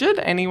rigid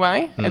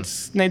anyway.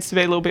 It needs to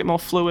be a little bit more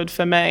fluid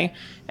for me.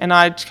 And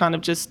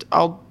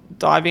I'll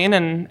dive in,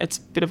 and it's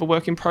a bit of a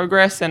work in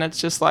progress, and it's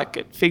just like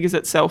it figures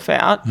itself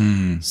out.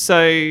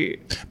 So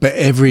but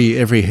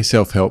every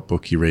self-help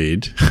book you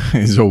read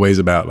is always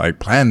about like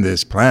plan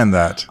this, plan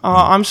that.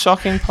 I'm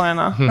shocking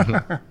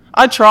planner.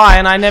 I try,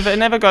 and it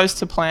never goes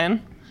to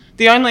plan.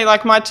 The only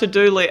my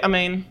to-do list,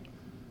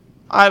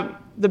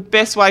 the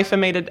best way for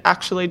me to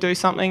actually do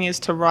something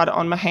is to write it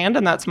on my hand,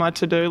 and that's my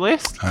to-do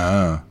list.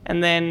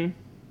 And then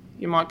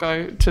you might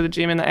go to the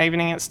gym in the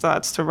evening, it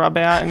starts to rub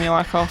out, and you're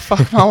like, oh,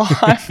 fuck my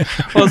life.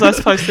 What was I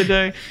supposed to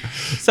do?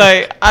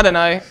 So, I don't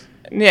know.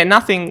 Yeah,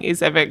 nothing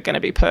is ever going to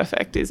be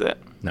perfect, is it?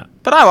 No.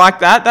 But I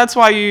like that. That's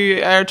why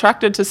you are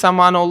attracted to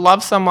someone or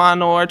love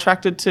someone or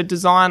attracted to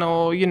design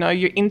or,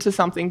 you're into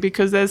something,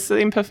 because there's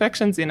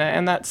imperfections in it,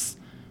 and that's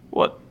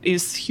what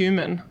is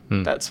human.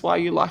 That's why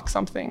you like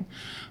something.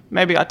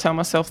 Maybe I tell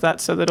myself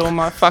that so that all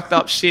my fucked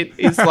up shit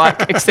is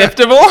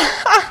acceptable.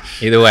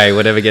 Either way,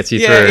 whatever gets you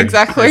through. Yeah,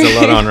 exactly. There's a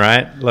lot on,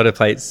 right? A lot of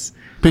plates.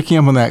 Picking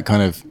up on that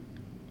kind of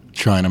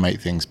trying to make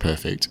things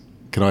perfect,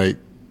 can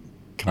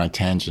I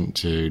tangent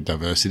to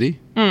diversity?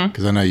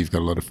 Because I know you've got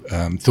a lot of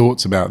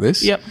thoughts about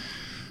this. Yep.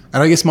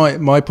 And I guess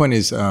my point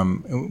is,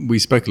 we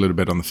spoke a little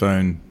bit on the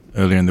phone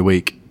earlier in the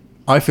week.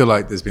 I feel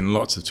like there's been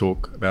lots of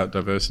talk about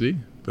diversity,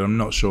 but I'm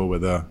not sure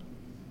whether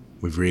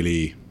we've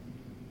really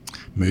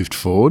moved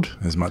forward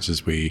as much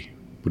as we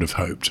would have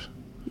hoped.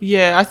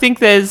 Yeah, I think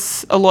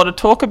there's a lot of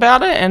talk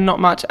about it and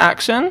not much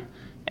action.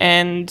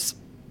 And,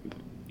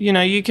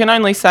 you can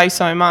only say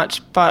so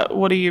much, but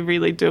what are you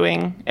really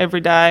doing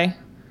every day?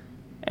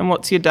 And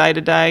what's your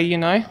day-to-day,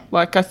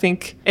 I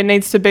think it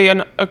needs to be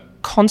a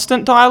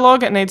constant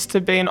dialogue. It needs to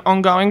be an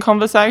ongoing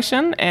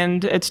conversation,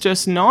 and it's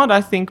just not.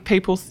 I think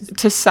people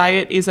to say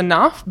it is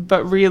enough,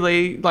 but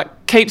really,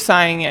 keep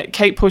saying it,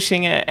 keep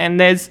pushing it. And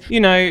there's,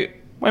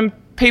 when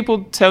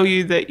people tell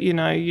you that,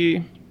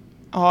 you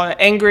are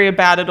angry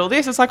about it or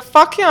this, it's like,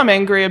 fuck yeah, I'm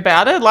angry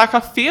about it. I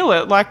feel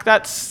it.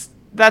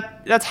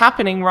 That's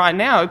happening right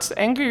now.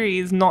 Angry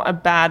is not a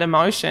bad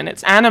emotion.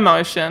 It's an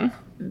emotion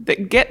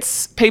that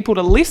gets people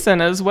to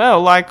listen as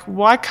well.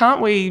 Why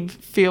can't we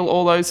feel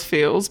all those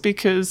feels?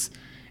 Because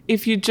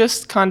if you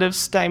just kind of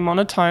stay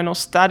monotone or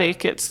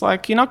static, it's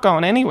you're not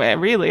going anywhere,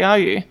 really, are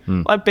you?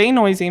 Be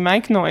noisy,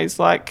 make noise,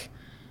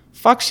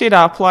 fuck shit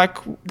up.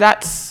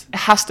 That's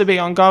has to be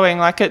ongoing.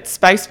 It's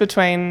space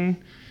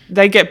between.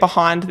 They get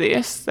behind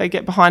this. They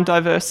get behind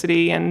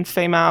diversity and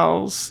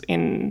females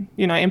in,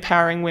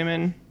 empowering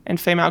women and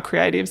female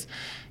creatives.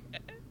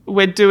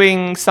 We're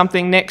doing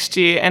something next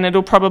year, and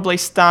it'll probably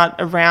start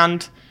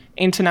around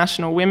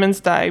International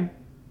Women's Day.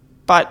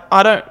 But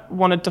we don't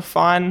want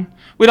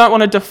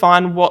to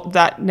define what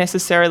that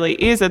necessarily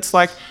is. It's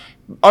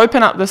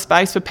open up the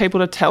space for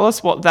people to tell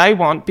us what they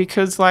want,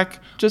 because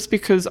just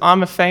because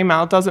I'm a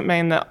female doesn't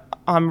mean that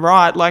I'm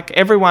right.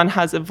 Everyone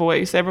has a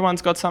voice.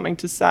 Everyone's got something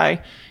to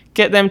say.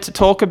 Get them to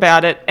talk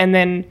about it, and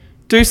then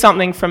do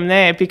something from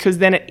there, because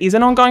then it is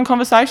an ongoing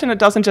conversation. It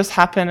doesn't just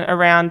happen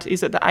around,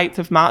 is it the 8th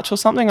of March or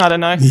something? I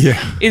don't know.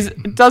 Yeah.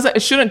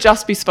 It shouldn't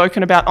just be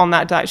spoken about on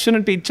that day. It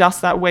shouldn't be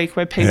just that week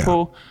where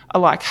people are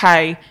like,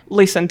 hey,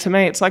 listen to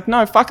me. It's like,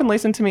 no, fucking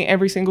listen to me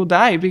every single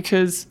day,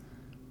 because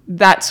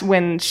that's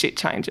when shit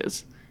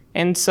changes.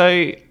 And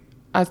so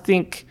I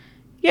think,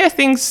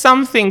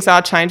 some things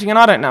are changing, and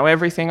I don't know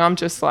everything. I'm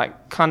just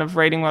like kind of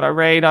reading what I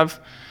read. I've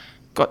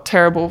got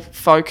terrible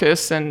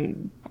focus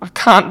and I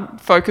can't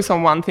focus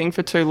on one thing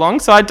for too long.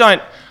 So I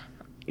don't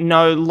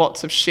know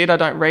lots of shit. I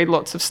don't read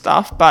lots of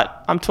stuff,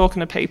 but I'm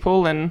talking to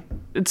people and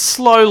it's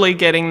slowly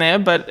getting there,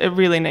 but it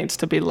really needs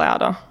to be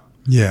louder.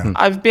 Yeah.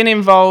 I've been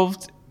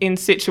involved in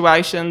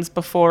situations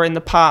before in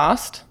the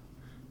past,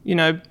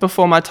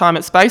 before my time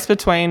at Space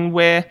Between,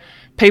 where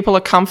people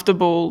are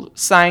comfortable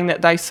saying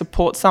that they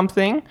support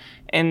something,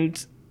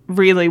 and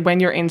really when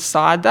you're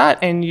inside that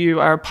and you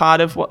are a part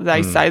of what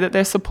they say that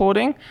they're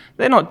supporting,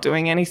 they're not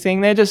doing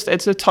anything.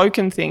 It's a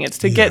token thing. It's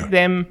to get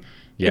them,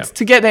 it's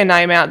to get their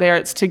name out there.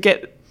 It's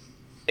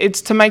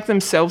to make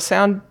themselves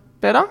sound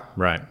better.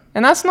 Right.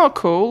 And that's not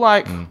cool.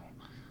 Like,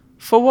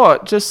 for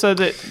what? Just so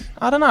that,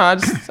 I don't know.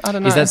 I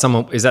don't know.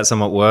 Is that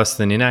somewhat worse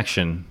than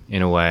inaction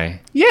in a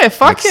way? Yeah,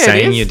 fuck like it.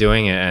 Saying you're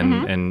doing it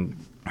and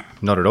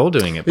not at all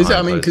doing it.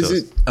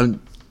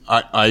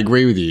 I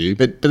agree with you,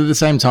 but at the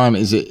same time,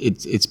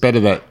 it's better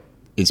that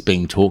it's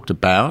being talked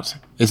about.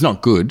 It's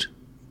not good,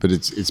 but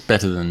it's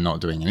better than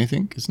not doing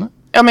anything, isn't it?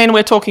 I mean,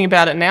 we're talking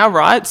about it now,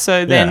 right?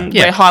 So then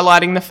we're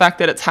highlighting the fact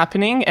that it's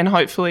happening, and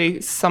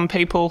hopefully some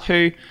people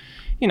who,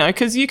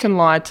 because you can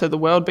lie to the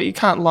world, but you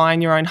can't lie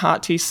in your own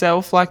heart to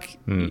yourself. Like,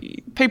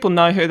 people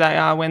know who they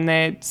are when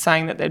they're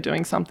saying that they're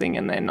doing something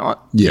and they're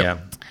not. Yeah.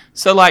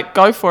 So, like,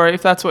 go for it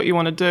if that's what you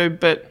want to do,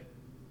 but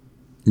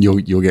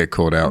you'll get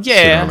called out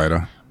sooner or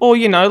later. Or,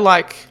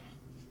 like,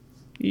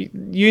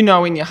 you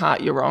know in your heart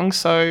you're wrong,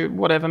 so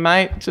whatever,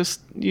 mate. Just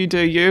you do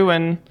you,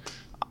 and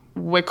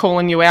we're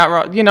calling you out,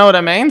 right? You know what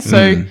I mean?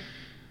 So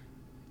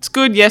it's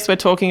good, yes, we're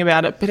talking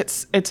about it, but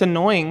it's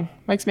annoying.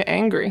 Makes me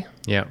angry.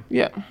 Yeah.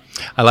 Yeah.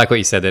 I like what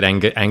you said, that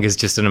anger's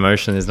just an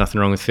emotion. There's nothing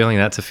wrong with feeling.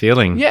 That's a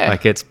feeling. Yeah.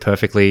 Like, it's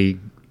perfectly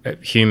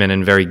human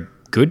and very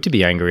good to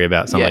be angry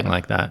about something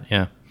like that.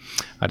 Yeah.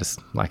 I just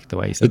like the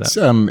way you said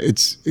that.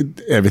 It's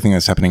everything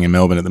that's happening in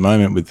Melbourne at the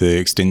moment with the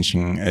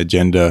Extinction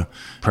Agenda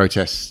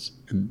protests.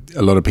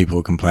 A lot of people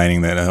are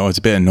complaining that it's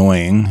a bit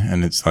annoying,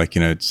 and it's like,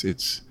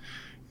 it's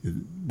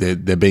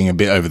they're being a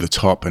bit over the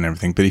top and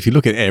everything. But if you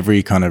look at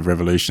every kind of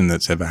revolution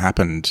that's ever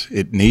happened,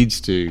 it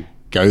needs to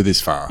go this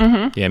far.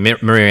 Mm-hmm. Yeah,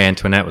 Marie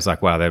Antoinette was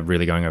like, wow, they're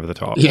really going over the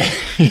top. Yeah.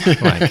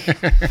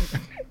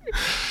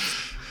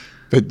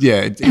 But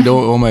yeah, it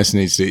almost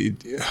needs to.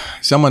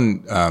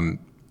 Someone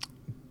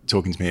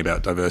talking to me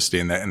about diversity,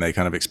 and they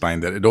kind of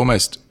explained that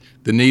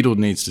the needle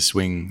needs to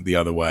swing the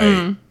other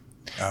way.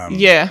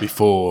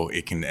 Before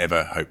it can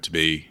ever hope to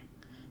be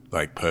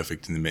like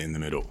perfect in the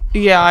middle.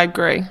 Yeah, I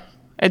agree.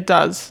 It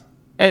does.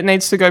 It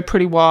needs to go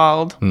pretty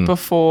wild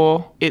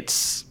before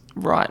it's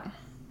right.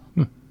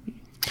 We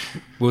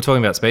were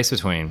talking about Space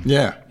Between.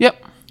 Yeah.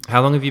 Yep.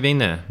 How long have you been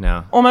there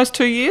now? Almost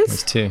 2 years.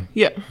 It's 2.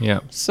 Yeah. Yeah.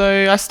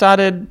 So I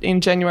started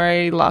in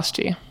January last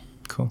year.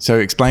 Cool. So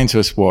explain to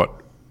us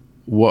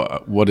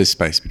what is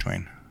Space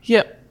Between?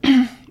 Yep.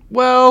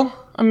 Well,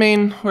 I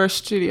mean, we're a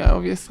studio,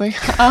 obviously.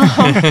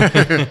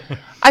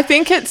 I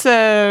think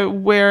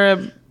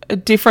we're a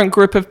different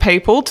group of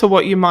people to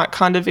what you might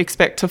kind of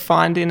expect to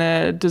find in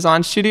a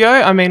design studio.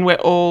 I mean, we're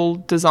all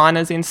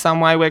designers in some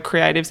way, we're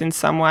creatives in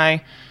some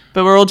way,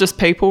 but we're all just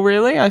people,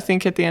 really, I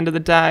think, at the end of the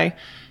day.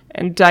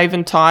 And Dave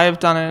and Ty have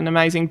done an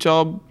amazing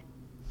job.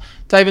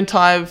 Dave and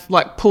Ty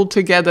have pulled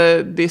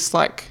together this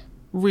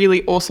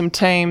really awesome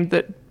team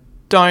that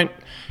don't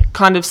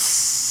kind of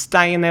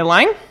stay in their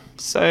lane.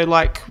 So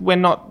we're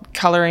not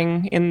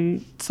colouring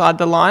inside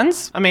the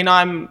lines. I mean,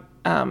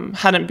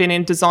 hadn't been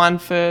in design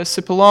for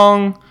super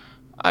long.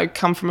 I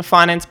come from a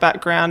finance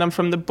background. I'm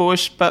from the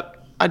bush,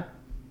 but I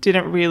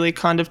didn't really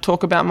kind of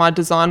talk about my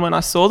design when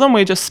I saw them.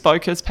 We just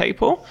spoke as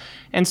people.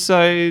 And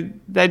so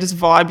they just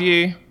vibe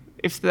you.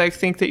 If they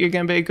think that you're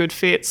going to be a good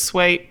fit,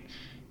 sweet,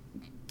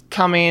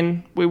 come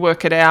in, we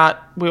work it out,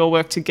 we all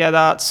work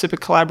together, it's super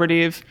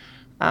collaborative.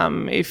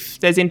 If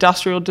there's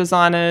industrial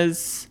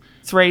designers,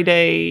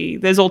 3D,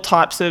 there's all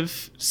types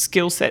of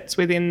skill sets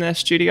within the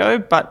studio,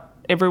 but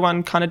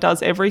everyone kind of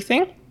does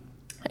everything.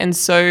 And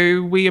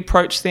so we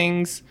approach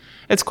things,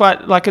 it's quite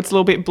it's a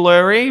little bit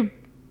blurry.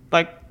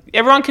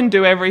 Everyone can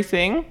do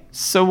everything,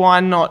 so why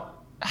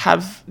not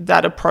have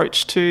that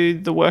approach to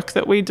the work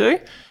that we do?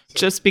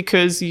 Just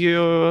because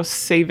your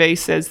CV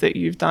says that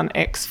you've done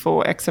X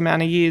for X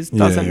amount of years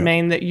doesn't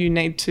mean that you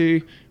need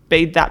to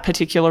be that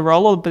particular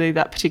role or be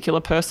that particular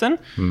person.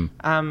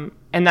 And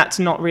that's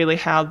not really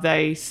how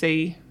they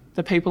see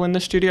the people in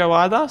the studio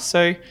either.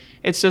 So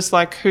it's just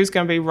who's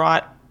going to be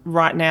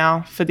right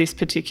now for this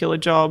particular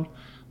job?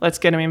 Let's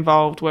get them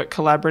involved, work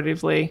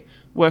collaboratively,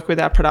 work with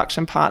our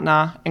production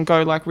partner and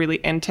go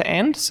really end to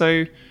end.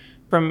 So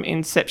from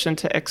inception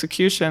to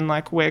execution,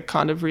 we're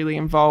kind of really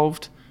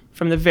involved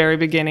from the very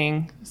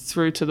beginning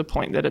through to the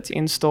point that it's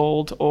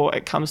installed or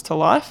it comes to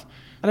life.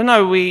 I don't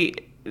know,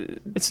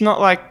 it's not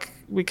like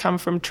we come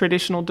from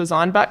traditional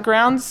design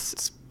backgrounds.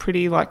 It's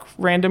pretty like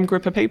random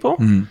group of people.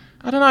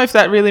 I don't know if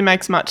that really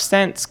makes much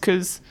sense,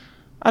 because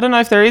I don't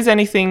know if there is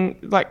anything,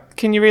 like,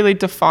 can you really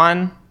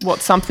define what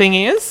something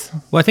is?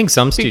 Well, I think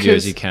some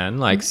studios you can,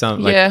 like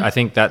some, like, Yeah. I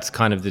think that's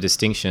kind of the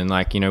distinction.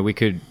 Like, you know, we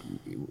could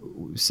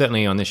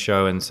certainly on this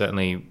show, and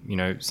certainly, you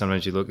know,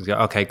 sometimes you look and go,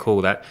 okay,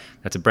 cool,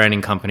 that's a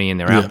branding company and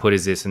their output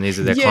is this, and these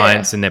are their Yeah.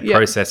 clients, and their Yeah.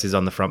 process is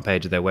on the front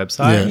page of their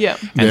website. Yeah.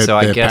 And so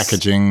I their guess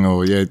packaging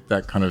or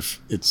that kind of,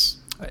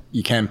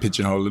 you can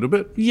pigeonhole a little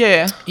bit.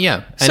 Yeah.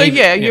 Yeah. So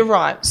And you're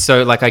right.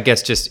 So, like, I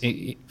guess just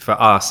for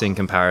us, in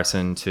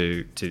comparison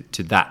to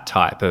that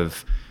type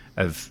of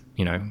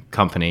you know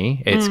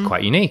company, it's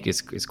quite unique.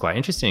 It's quite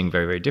interesting,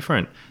 very, very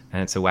different,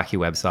 and it's a wacky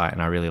website.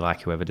 And I really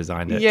like whoever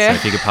designed it. Yeah. So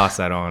if you could pass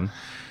that on,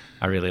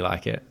 I really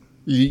like it.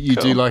 You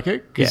do Cool. like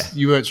it? Because Yeah.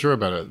 you weren't sure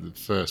about it at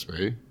first, were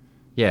you?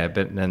 Yeah,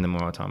 but then the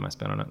more time I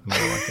spent on it, the more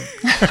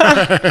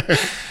I like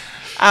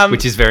it.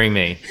 Which is very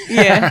me.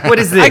 Yeah. What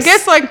is this? I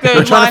guess like the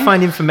I'm trying to line-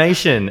 find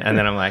information, and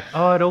then I'm like,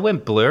 oh, it all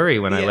went blurry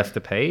when I Yeah. left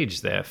the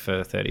page there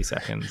for 30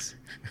 seconds.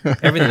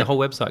 Everything, the whole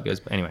website goes.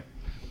 Anyway.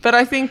 But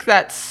I think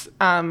that's,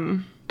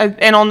 and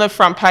on the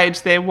front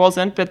page there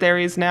wasn't, but there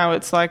is now.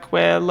 It's like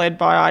we're led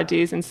by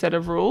ideas instead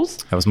of rules.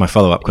 That was my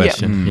follow-up Yeah.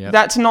 question. Yeah.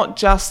 That's not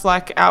just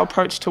like our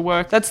approach to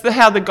work. That's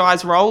how the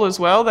guys roll as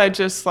well. They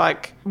just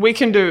like, we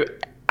can do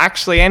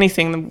actually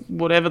anything,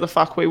 whatever the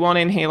fuck we want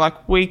in here. Like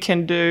we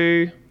can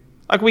do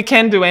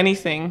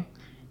anything,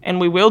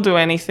 and we will do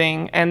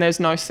anything, and there's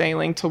no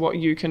ceiling to what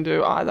you can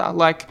do either.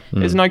 Like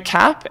there's no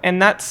cap,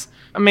 and that's,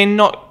 I mean,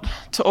 not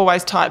to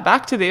always tie it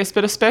back to this,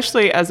 but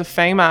especially as a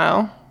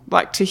female,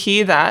 like to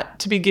hear that,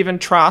 to be given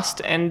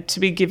trust and to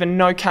be given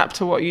no cap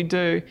to what you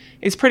do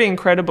is pretty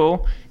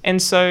incredible.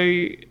 And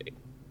so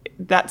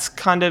that's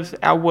kind of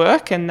our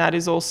work, and that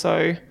is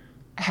also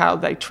how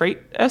they treat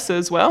us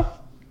as well.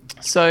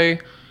 So,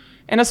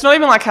 and it's not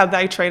even like how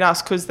they treat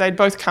us, because they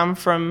both come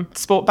from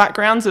sport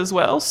backgrounds as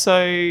well.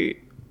 So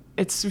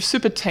it's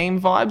super team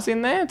vibes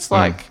in there. It's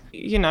like,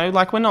 you know,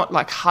 like we're not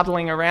like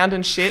huddling around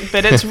and shit,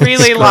 but it's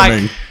really like,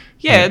 Scrumming.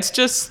 it's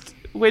just,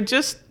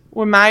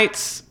 we're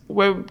mates,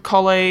 we're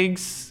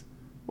colleagues,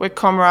 we're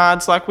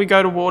comrades. Like we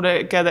go to water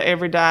together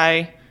every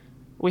day.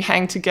 We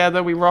hang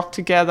together, we rock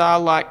together,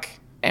 like,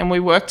 and we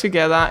work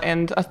together.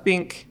 And I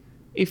think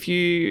if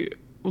you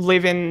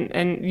live in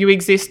and you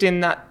exist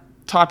in that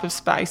type of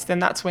space, then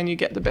that's when you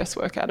get the best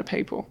work out of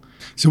people.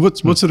 So what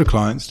sort of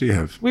clients do you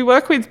have? We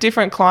work with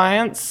different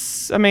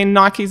clients. I mean,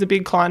 Nike's a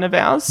big client of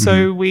ours,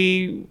 so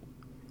we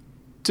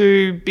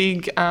do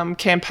big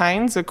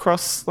campaigns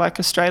across like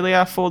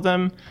Australia for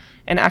them,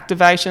 and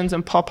activations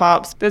and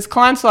pop-ups. There's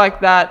clients like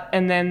that,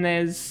 and then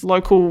there's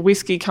local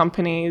whiskey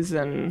companies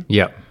and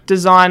Yep.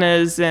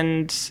 designers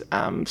and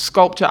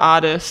sculpture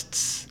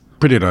artists.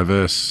 Pretty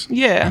diverse.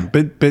 Yeah.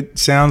 But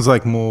sounds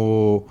like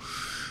more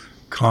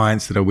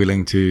clients that are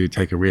willing to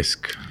take a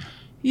risk.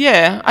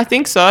 Yeah, I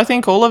think so. I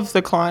think all of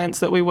the clients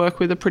that we work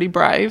with are pretty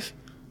brave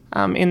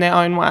in their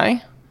own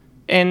way.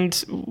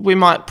 And we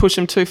might push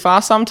them too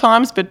far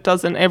sometimes, but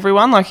doesn't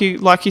everyone? Like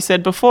you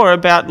said before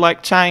about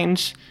like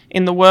change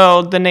in the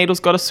world, the needle's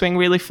got to swing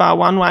really far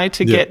one way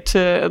to get to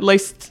at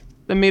least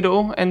the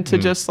middle, and to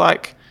just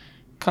like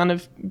kind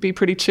of be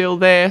pretty chill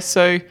there.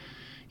 So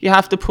you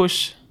have to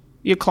push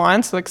your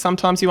clients. Like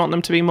sometimes you want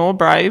them to be more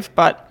brave,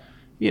 but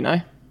you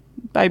know,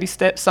 baby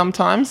steps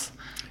sometimes.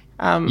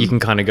 You can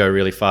kind of go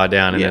really far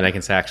down, and Yeah. then they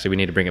can say, actually, we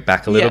need to bring it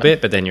back a little Yeah.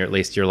 bit, but then you're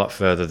a lot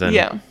further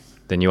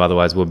than you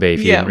otherwise would be if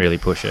you Yeah. didn't really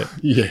push it.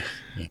 Yeah.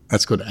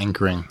 That's called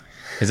anchoring.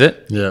 Is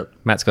it? Yeah.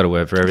 Matt's got a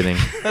word for everything.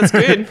 That's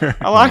good.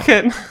 I like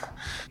it.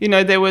 You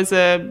know, there was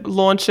a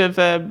launch of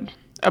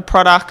a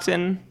product,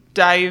 and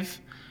Dave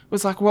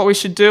was like, what we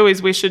should do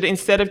is we should,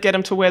 instead of get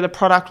them to wear the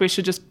product, we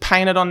should just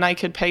paint it on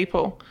naked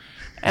people.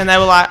 And they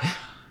were like,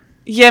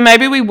 yeah,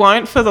 maybe we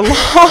won't for the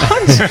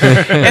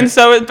launch. And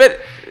so, but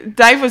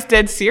Dave was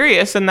dead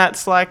serious, and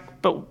that's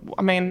like, but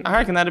I mean, I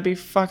reckon that'd be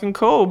fucking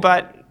cool.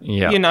 But,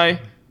 Yeah. you know,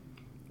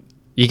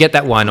 You get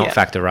that why not Yeah.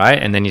 factor, right?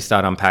 And then you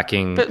start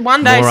unpacking. but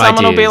one day more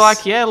someone will be ideas.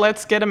 like, yeah,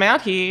 let's get them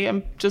out here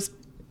and just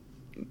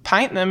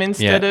paint them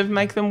instead Yeah. of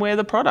make them wear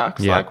the product.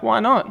 Yeah. Like, why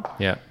not?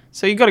 Yeah.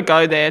 So you got to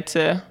go there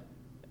to,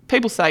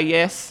 people say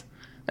yes,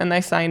 and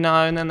they say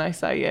no, and then they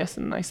say yes,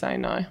 and they say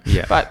no.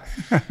 Yeah. But,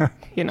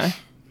 you know,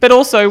 but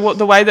also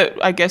the way that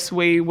I guess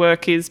we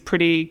work is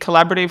pretty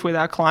collaborative with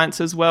our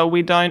clients as well.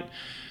 We don't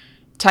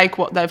take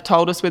what they've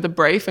told us with a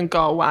brief and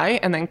go away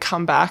and then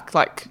come back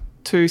like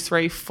 2,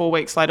 3, 4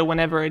 weeks later,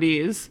 whenever it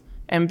is,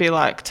 and be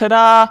like,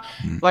 ta-da.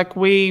 Like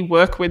we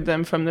work with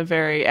them from the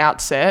very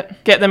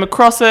outset, get them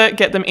across it,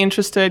 get them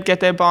interested, get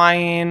their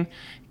buy-in,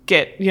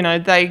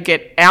 they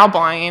get our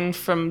buy-in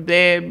from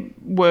their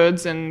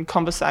words and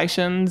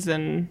conversations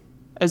and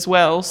as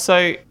well.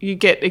 So you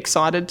get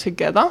excited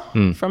together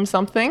from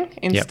something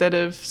instead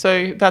of,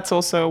 so that's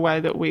also a way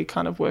that we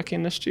kind of work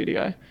in the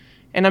studio,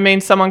 And I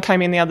mean, someone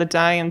came in the other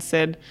day and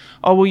said,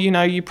 oh, well,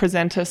 you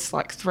present us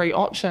like 3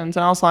 options.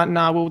 And I was like,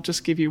 no, we'll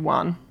just give you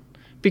 1.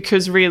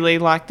 Because really,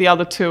 like, the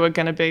other 2 are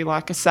going to be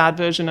like a sad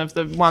version of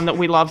the one that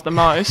we love the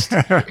most.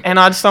 And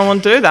I just don't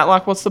want to do that.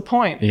 Like, what's the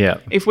point? Yeah.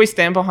 If we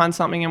stand behind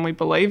something and we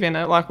believe in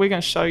it, like, we're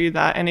going to show you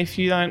that. And if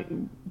you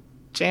don't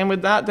jam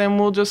with that, then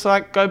we'll just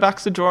like go back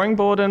to the drawing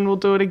board and we'll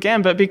do it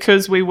again. But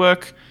because we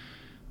work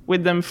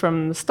with them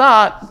from the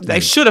start, they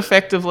should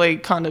effectively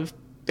kind of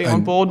be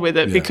on board with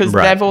it, because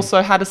they've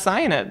also had a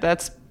say in it.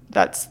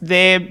 That's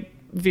their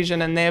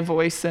vision and their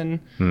voice and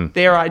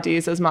their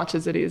ideas as much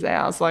as it is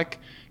ours. Like,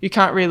 you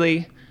can't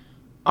really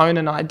own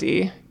an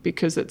idea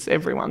because it's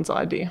everyone's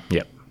idea.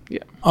 Yep.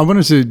 Yeah. I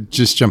wanted to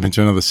just jump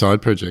into another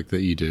side project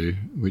that you do,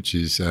 which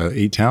is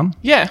Eat Town.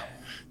 Yeah.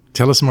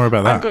 Tell us more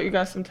about that. I've got you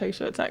guys some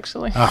T-shirts,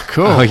 actually. Oh,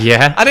 cool. Oh,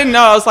 yeah. I didn't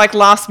know. I was like,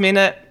 last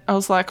minute, I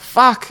was like,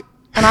 fuck.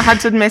 And I had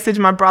to message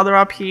my brother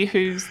up here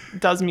who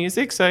does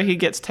music, so he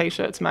gets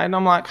T-shirts made. And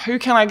I'm like, who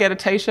can I get a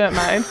T-shirt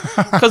made?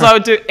 Because I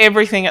would do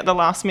everything at the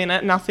last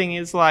minute. Nothing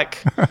is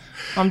like,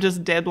 I'm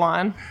just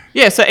deadline.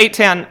 Yeah, so Eat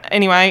Town.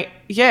 Anyway,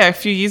 yeah, a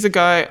few years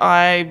ago,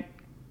 I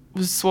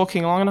was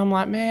walking along and I'm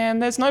like, man,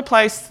 there's no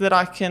place that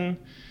I can,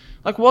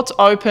 like, what's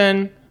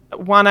open at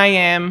 1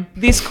 a.m.,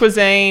 this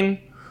cuisine,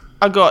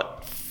 I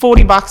got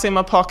 $40 in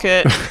my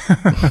pocket.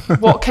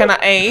 What can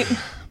I eat?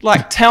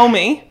 Like, tell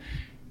me.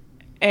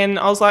 And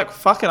I was like,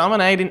 fuck it, I'm going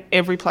to eat in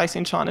every place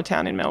in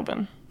Chinatown in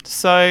Melbourne.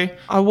 So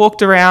I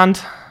walked around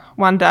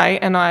one day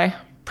and I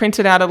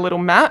printed out a little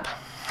map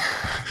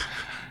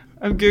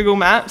of Google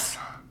Maps,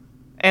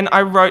 and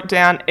I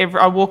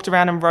I walked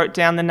around and wrote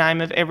down the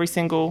name of every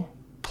single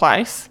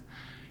place.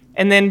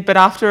 And then, but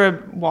after a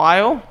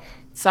while,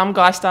 some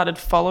guy started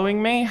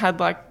following me, had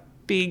like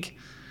big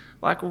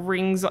like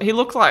rings. He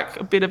looked like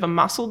a bit of a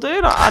muscle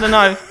dude. I don't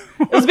know.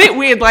 It was a bit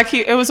weird. Like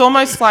it was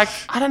almost like,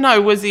 I don't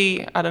know, was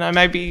he, I don't know,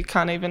 maybe you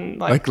can't even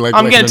like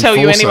I'm going to tell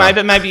you anyway,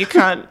 but maybe you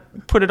can't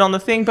put it on the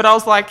thing. But I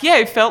was like, yeah,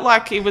 it felt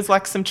like it was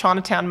like some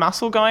Chinatown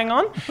muscle going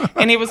on.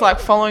 And he was like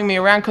following me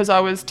around because I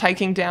was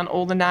taking down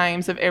all the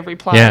names of every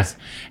place. Yeah.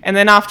 And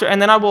then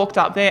I walked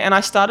up there and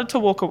I started to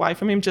walk away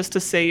from him just to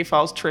see if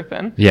I was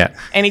tripping. Yeah.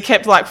 And he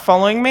kept like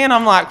following me and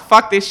I'm like,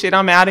 fuck this shit,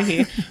 I'm out of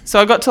here.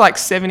 So I got to like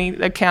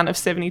a count of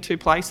 72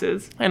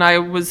 places. And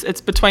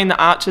it's between the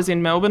Arches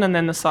in Melbourne and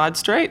then the side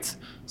streets.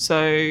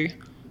 So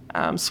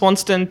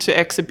Swanston to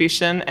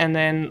Exhibition and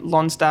then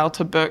Lonsdale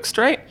to Burke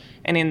Street.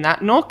 And in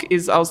that nook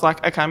I was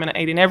like, okay, I'm going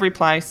to eat in every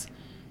place.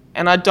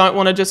 And I don't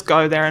want to just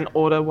go there and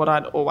order what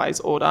I'd always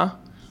order.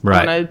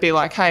 Right. I want to be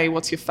like, hey,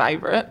 what's your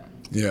favourite?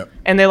 Yeah.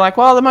 And they're like,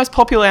 well, the most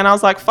popular. And I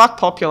was like, fuck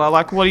popular.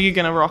 Like, what are you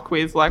going to rock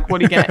with? Like,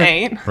 what are you going to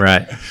eat?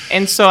 Right.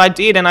 And so I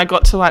did, and I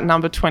got to like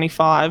number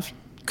 25.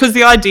 Because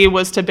the idea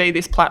was to be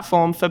this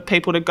platform for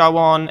people to go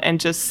on and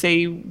just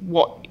see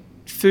what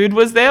food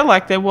was there.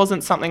 Like, there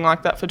wasn't something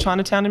like that for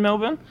Chinatown in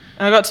Melbourne.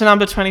 And I got to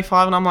number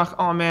 25 and I'm like,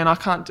 oh man, I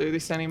can't do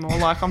this anymore.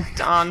 Like, I'm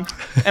done.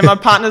 And my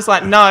partner's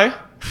like, no,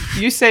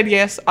 you said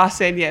yes, I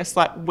said yes.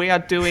 Like, we are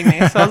doing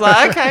this. So I was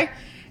like, okay.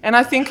 And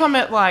I think I'm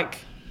at like,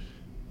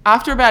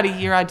 after about a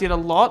year, I did a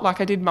lot. Like,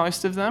 I did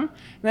most of them.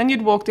 And then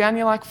you'd walk down,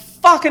 you're like,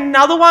 fuck,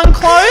 another one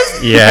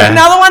closed? Yeah.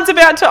 Another one's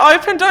about to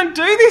open. Don't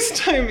do this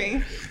to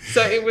me.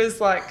 So it was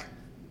like,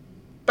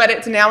 but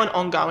it's now an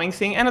ongoing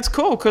thing. And it's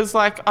cool because,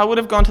 like, I would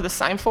have gone to the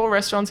same 4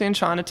 restaurants in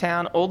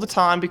Chinatown all the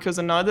time because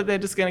I know that they're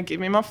just going to give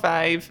me my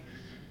fave.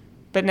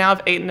 But now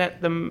I've eaten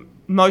at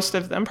most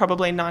of them,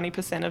 probably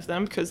 90% of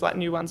them, because, like,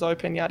 new ones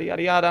open, yada,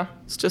 yada, yada.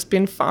 It's just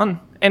been fun.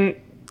 And,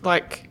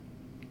 like,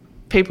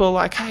 people are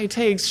like, hey,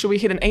 Teagues, should we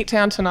hit an Eat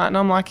Town tonight? And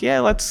I'm like, yeah,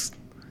 let's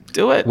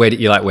do it. Where do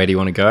you want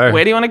to go?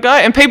 Where do you want to go?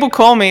 And people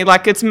call me,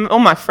 like, it's all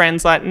my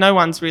friends. Like, no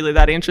one's really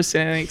that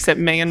interested in it except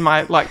me and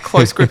my, like,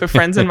 close group of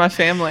friends and my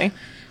family.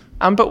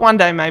 But one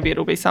day maybe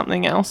it'll be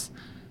something else.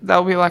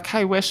 They'll be like,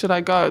 hey, where should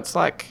I go? It's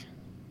like,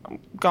 I'm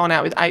going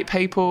out with 8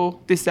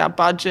 people. This is our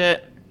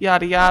budget,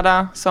 yada,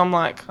 yada. So I'm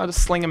like, I'll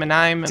just sling them a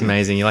name. It's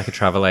amazing. You're like a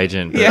travel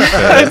agent. Yeah,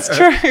 that's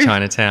true.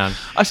 Chinatown.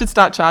 I should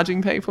start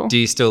charging people. Do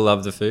you still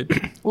love the food?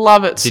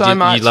 Love it so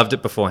much. You loved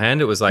it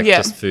beforehand? It was like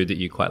just food that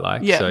you quite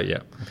liked? Yeah. So, yeah.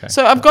 Okay.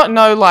 So I've got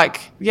no,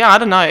 like, I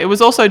don't know. It was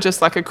also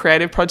just like a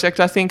creative project,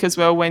 I think, as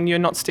well, when you're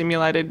not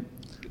stimulated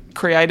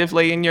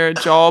creatively in your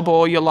job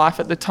or your life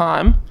at the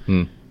time.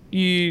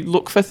 You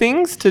look for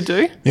things to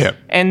do. Yeah.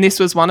 And this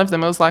was one of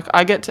them. It was like,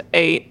 I get to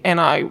eat and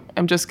I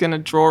am just going to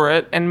draw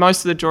it. And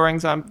most of the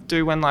drawings I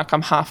do when, like,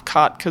 I'm half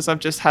cut because I've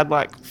just had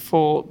like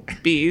 4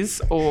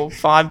 beers or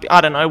 5, I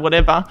don't know,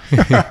 whatever,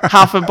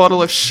 half a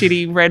bottle of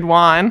shitty red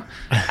wine.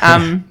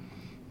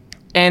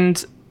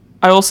 And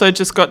I also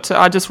just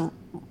I just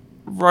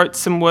wrote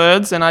some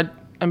words, and I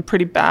am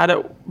pretty bad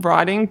at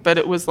writing, but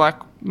it was like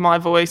my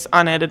voice,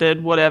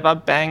 unedited, whatever,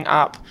 bang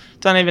up.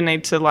 Don't even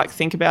need to like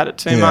think about it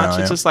too much.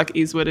 It's just like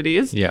is what it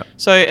is. Yeah.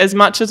 So as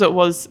much as it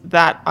was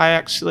that,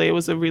 it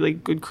was a really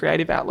good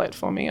creative outlet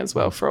for me as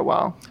well for a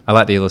while. I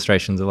like the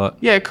illustrations a lot.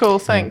 Yeah, cool.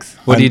 Thanks.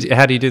 How do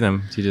you do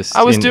them? Do you just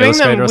I was doing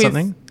Illustrator them or with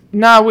something?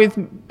 No, with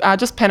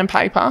just pen and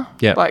paper.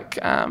 Yeah. Like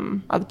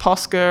either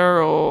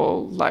Posca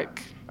or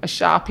like a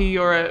Sharpie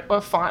or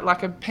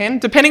a pen,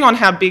 depending on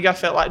how big I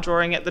felt like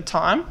drawing at the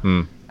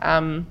time.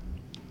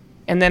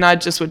 And then I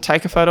just would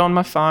take a photo on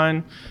my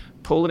phone,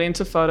 pull it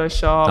into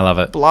Photoshop. I love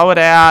it. Blow it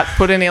out,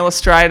 put in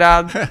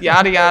Illustrator,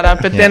 yada yada.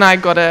 But then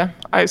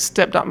I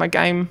stepped up my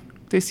game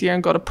this year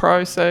and got a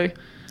Pro. So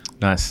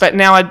Nice. But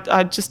now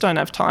I just don't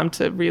have time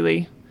to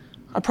really.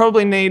 I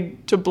probably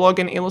need to blog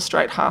and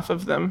illustrate half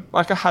of them.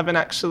 Like I haven't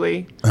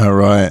actually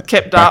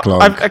kept up.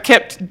 I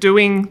kept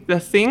doing the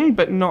thing,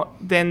 but not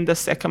then the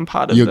second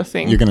part of the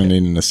thing. You're going to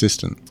need an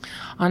assistant.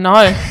 I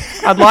know.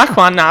 I'd like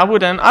one. No, I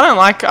wouldn't.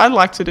 I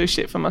like to do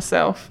shit for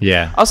myself.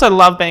 Yeah. I also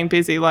love being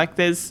busy. Like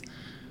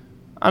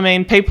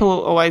people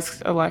always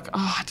are like,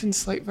 oh, I didn't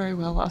sleep very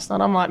well last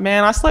night. I'm like,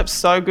 man, I slept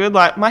so good.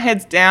 Like my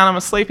head's down. I'm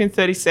asleep in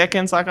 30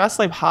 seconds. Like I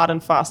sleep hard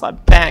and fast,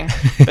 like bang.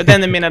 But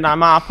then the minute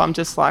I'm up, I'm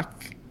just like,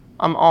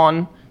 I'm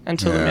on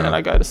until the minute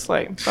I go to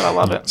sleep. But I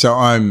love it. So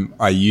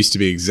I used to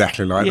be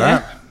exactly like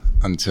that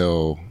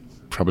until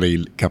probably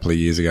a couple of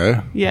years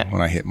ago. Yeah.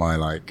 When I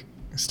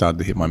started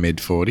to hit my mid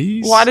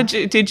 40s. Why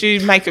did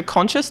you make a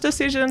conscious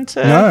decision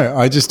to No,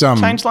 I just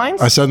change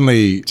lanes? I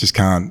suddenly just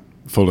can't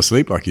fall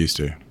asleep like I used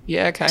to.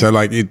 Yeah, okay. So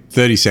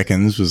 30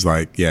 seconds was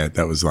it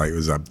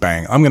was a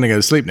bang. I'm going to go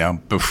to sleep now.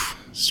 Boof,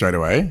 straight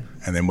away.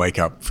 And then wake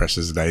up fresh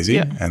as a daisy.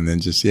 Yeah. And then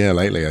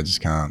lately I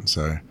just can't.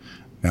 So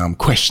now I'm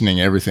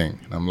questioning everything.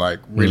 I'm like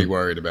really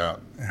worried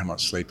about how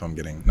much sleep I'm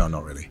getting. No,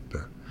 not really.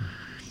 But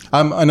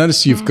I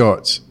noticed you've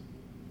got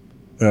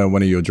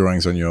one of your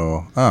drawings on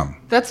your arm.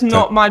 That's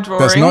not my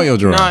drawing. That's not your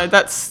drawing? No,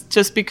 that's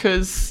just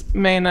because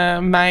me and a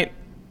mate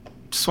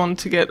just wanted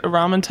to get a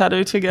ramen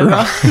tattoo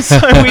together. So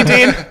we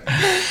did.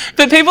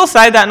 But people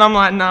say that and I'm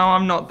like, no,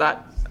 I'm not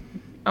that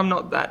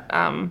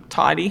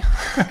tidy.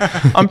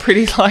 I'm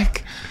pretty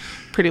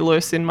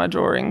loose in my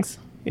drawings.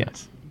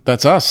 Yes.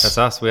 That's us. That's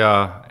us. We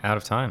are out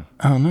of time.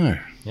 Oh, no.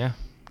 Yeah.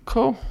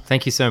 Cool.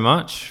 Thank you so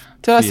much.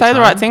 Did I say the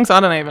right things? I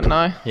don't even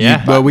know.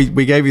 Yeah. Well,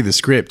 we gave you the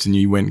script and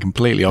you went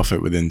completely off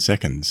it within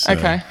seconds. So.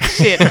 Okay.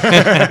 Shit.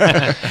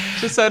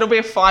 Just so it'll be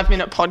a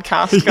 5-minute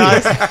podcast,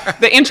 guys.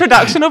 The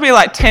introduction will be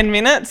like 10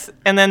 minutes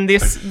and then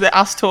the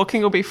us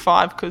talking will be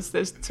 5 because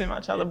there's too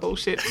much other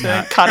bullshit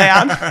to cut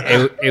out.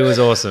 It was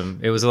awesome.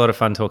 It was a lot of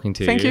fun talking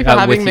to you. Thank you for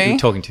having me.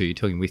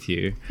 Talking with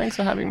you. Thanks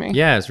for having me.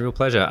 Yeah, it's a real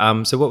pleasure.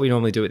 So what we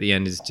normally do at the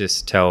end is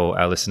just tell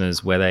our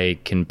listeners where they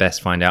can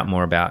best find out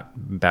more about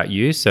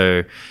you.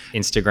 So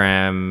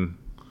Instagram,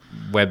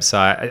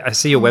 website. I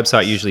see your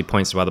website usually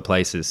points to other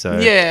places. So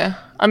yeah,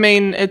 I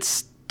mean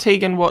it's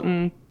Tegan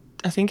Watton.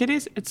 I think it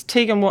is. It's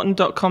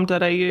teganwatton.com.au.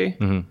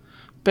 Mm-hmm.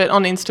 But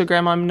on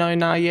Instagram, I'm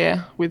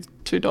Nona, with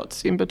 2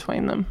 dots in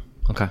between them.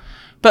 Okay.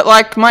 But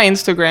like my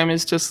Instagram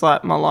is just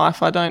like my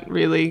life. I don't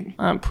really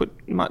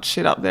put much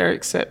shit up there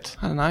except,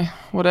 I don't know,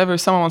 whatever.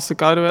 If someone wants to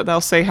go to it,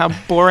 they'll see how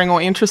boring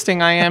or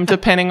interesting I am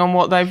depending on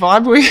what they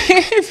vibe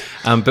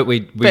with. But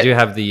we do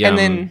have the... and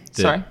then,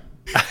 sorry.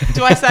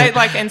 Do I say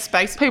and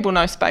space? People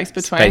know space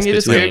between. Space you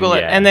just between, Google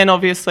it. yeah. And then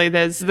obviously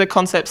there's the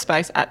concept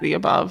space at the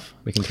above.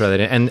 We can throw that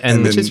in.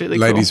 And which is really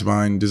Ladies cool.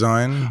 Wine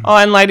Design. Oh,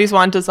 and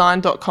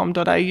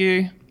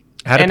ladieswinedesign.com.au.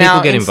 How do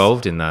people get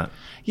involved in that?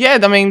 Yeah,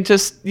 I mean, you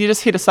just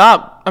hit us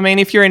up. I mean,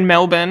 if you're in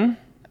Melbourne,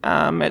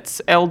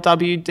 it's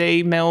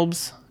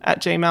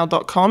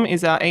lwdmelbs@gmail.com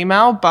is our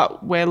email,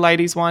 but we're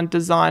Ladies Wine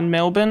Design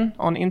Melbourne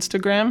on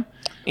Instagram.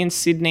 In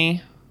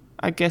Sydney,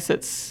 I guess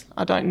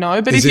I don't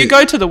know. But if you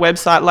go to the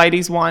website,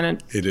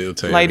 It'll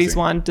tell you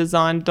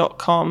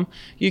ladieswinedesign.com,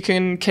 you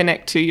can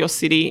connect to your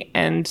city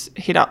and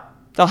hit up.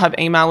 They'll have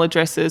email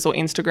addresses or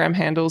Instagram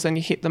handles and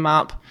you hit them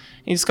up.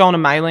 You just go on a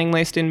mailing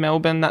list in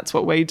Melbourne. That's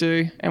what we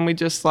do. And we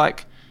just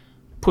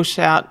push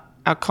out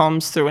our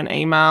comms through an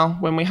email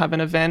when we have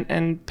an event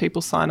and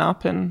people sign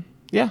up. And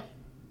yeah,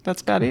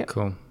 that's about it.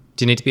 Cool.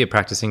 Do you need to be a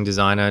practicing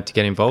designer to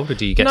get involved or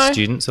do you get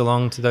students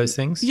along to those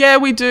things? Yeah,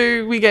 we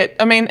do.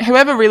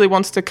 Whoever really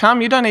wants to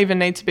come, you don't even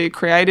need to be a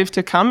creative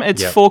to come.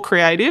 It's for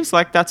creatives.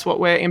 That's what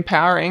we're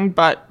empowering.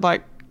 But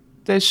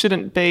there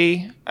shouldn't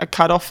be a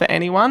cutoff for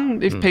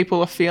anyone. If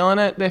people are feeling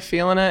it, they're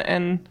feeling it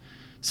and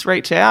just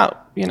reach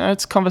out.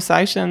 It's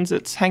conversations,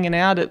 it's hanging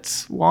out,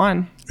 it's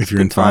wine. If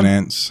you're in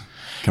finance,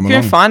 come along. If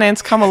you're in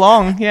finance, come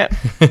along. Yeah.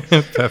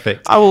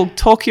 Perfect. I will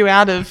talk you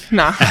out of...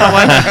 I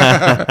won't.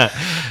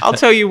 I'll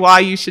tell you why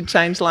you should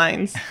change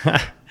lanes.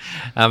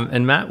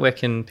 And Matt, where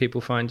can people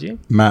find you?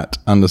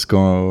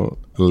 Matt_Liach.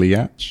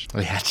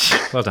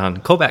 Liach. Well done.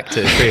 Call back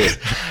to previous.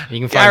 You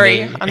can find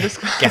Gary me,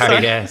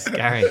 Gary, yes,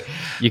 Gary.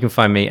 You can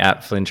find me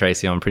at Flynn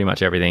Tracy on pretty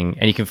much everything.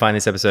 And you can find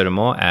this episode and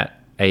more at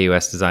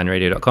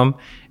ausdesignradio.com.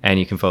 And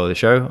you can follow the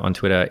show on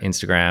Twitter,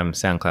 Instagram,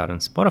 SoundCloud,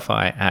 and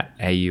Spotify at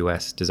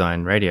AUS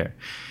Design Radio.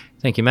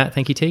 Thank you, Matt.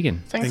 Thank you,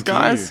 Tegan. Thanks,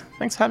 guys.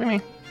 Thanks for having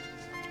me.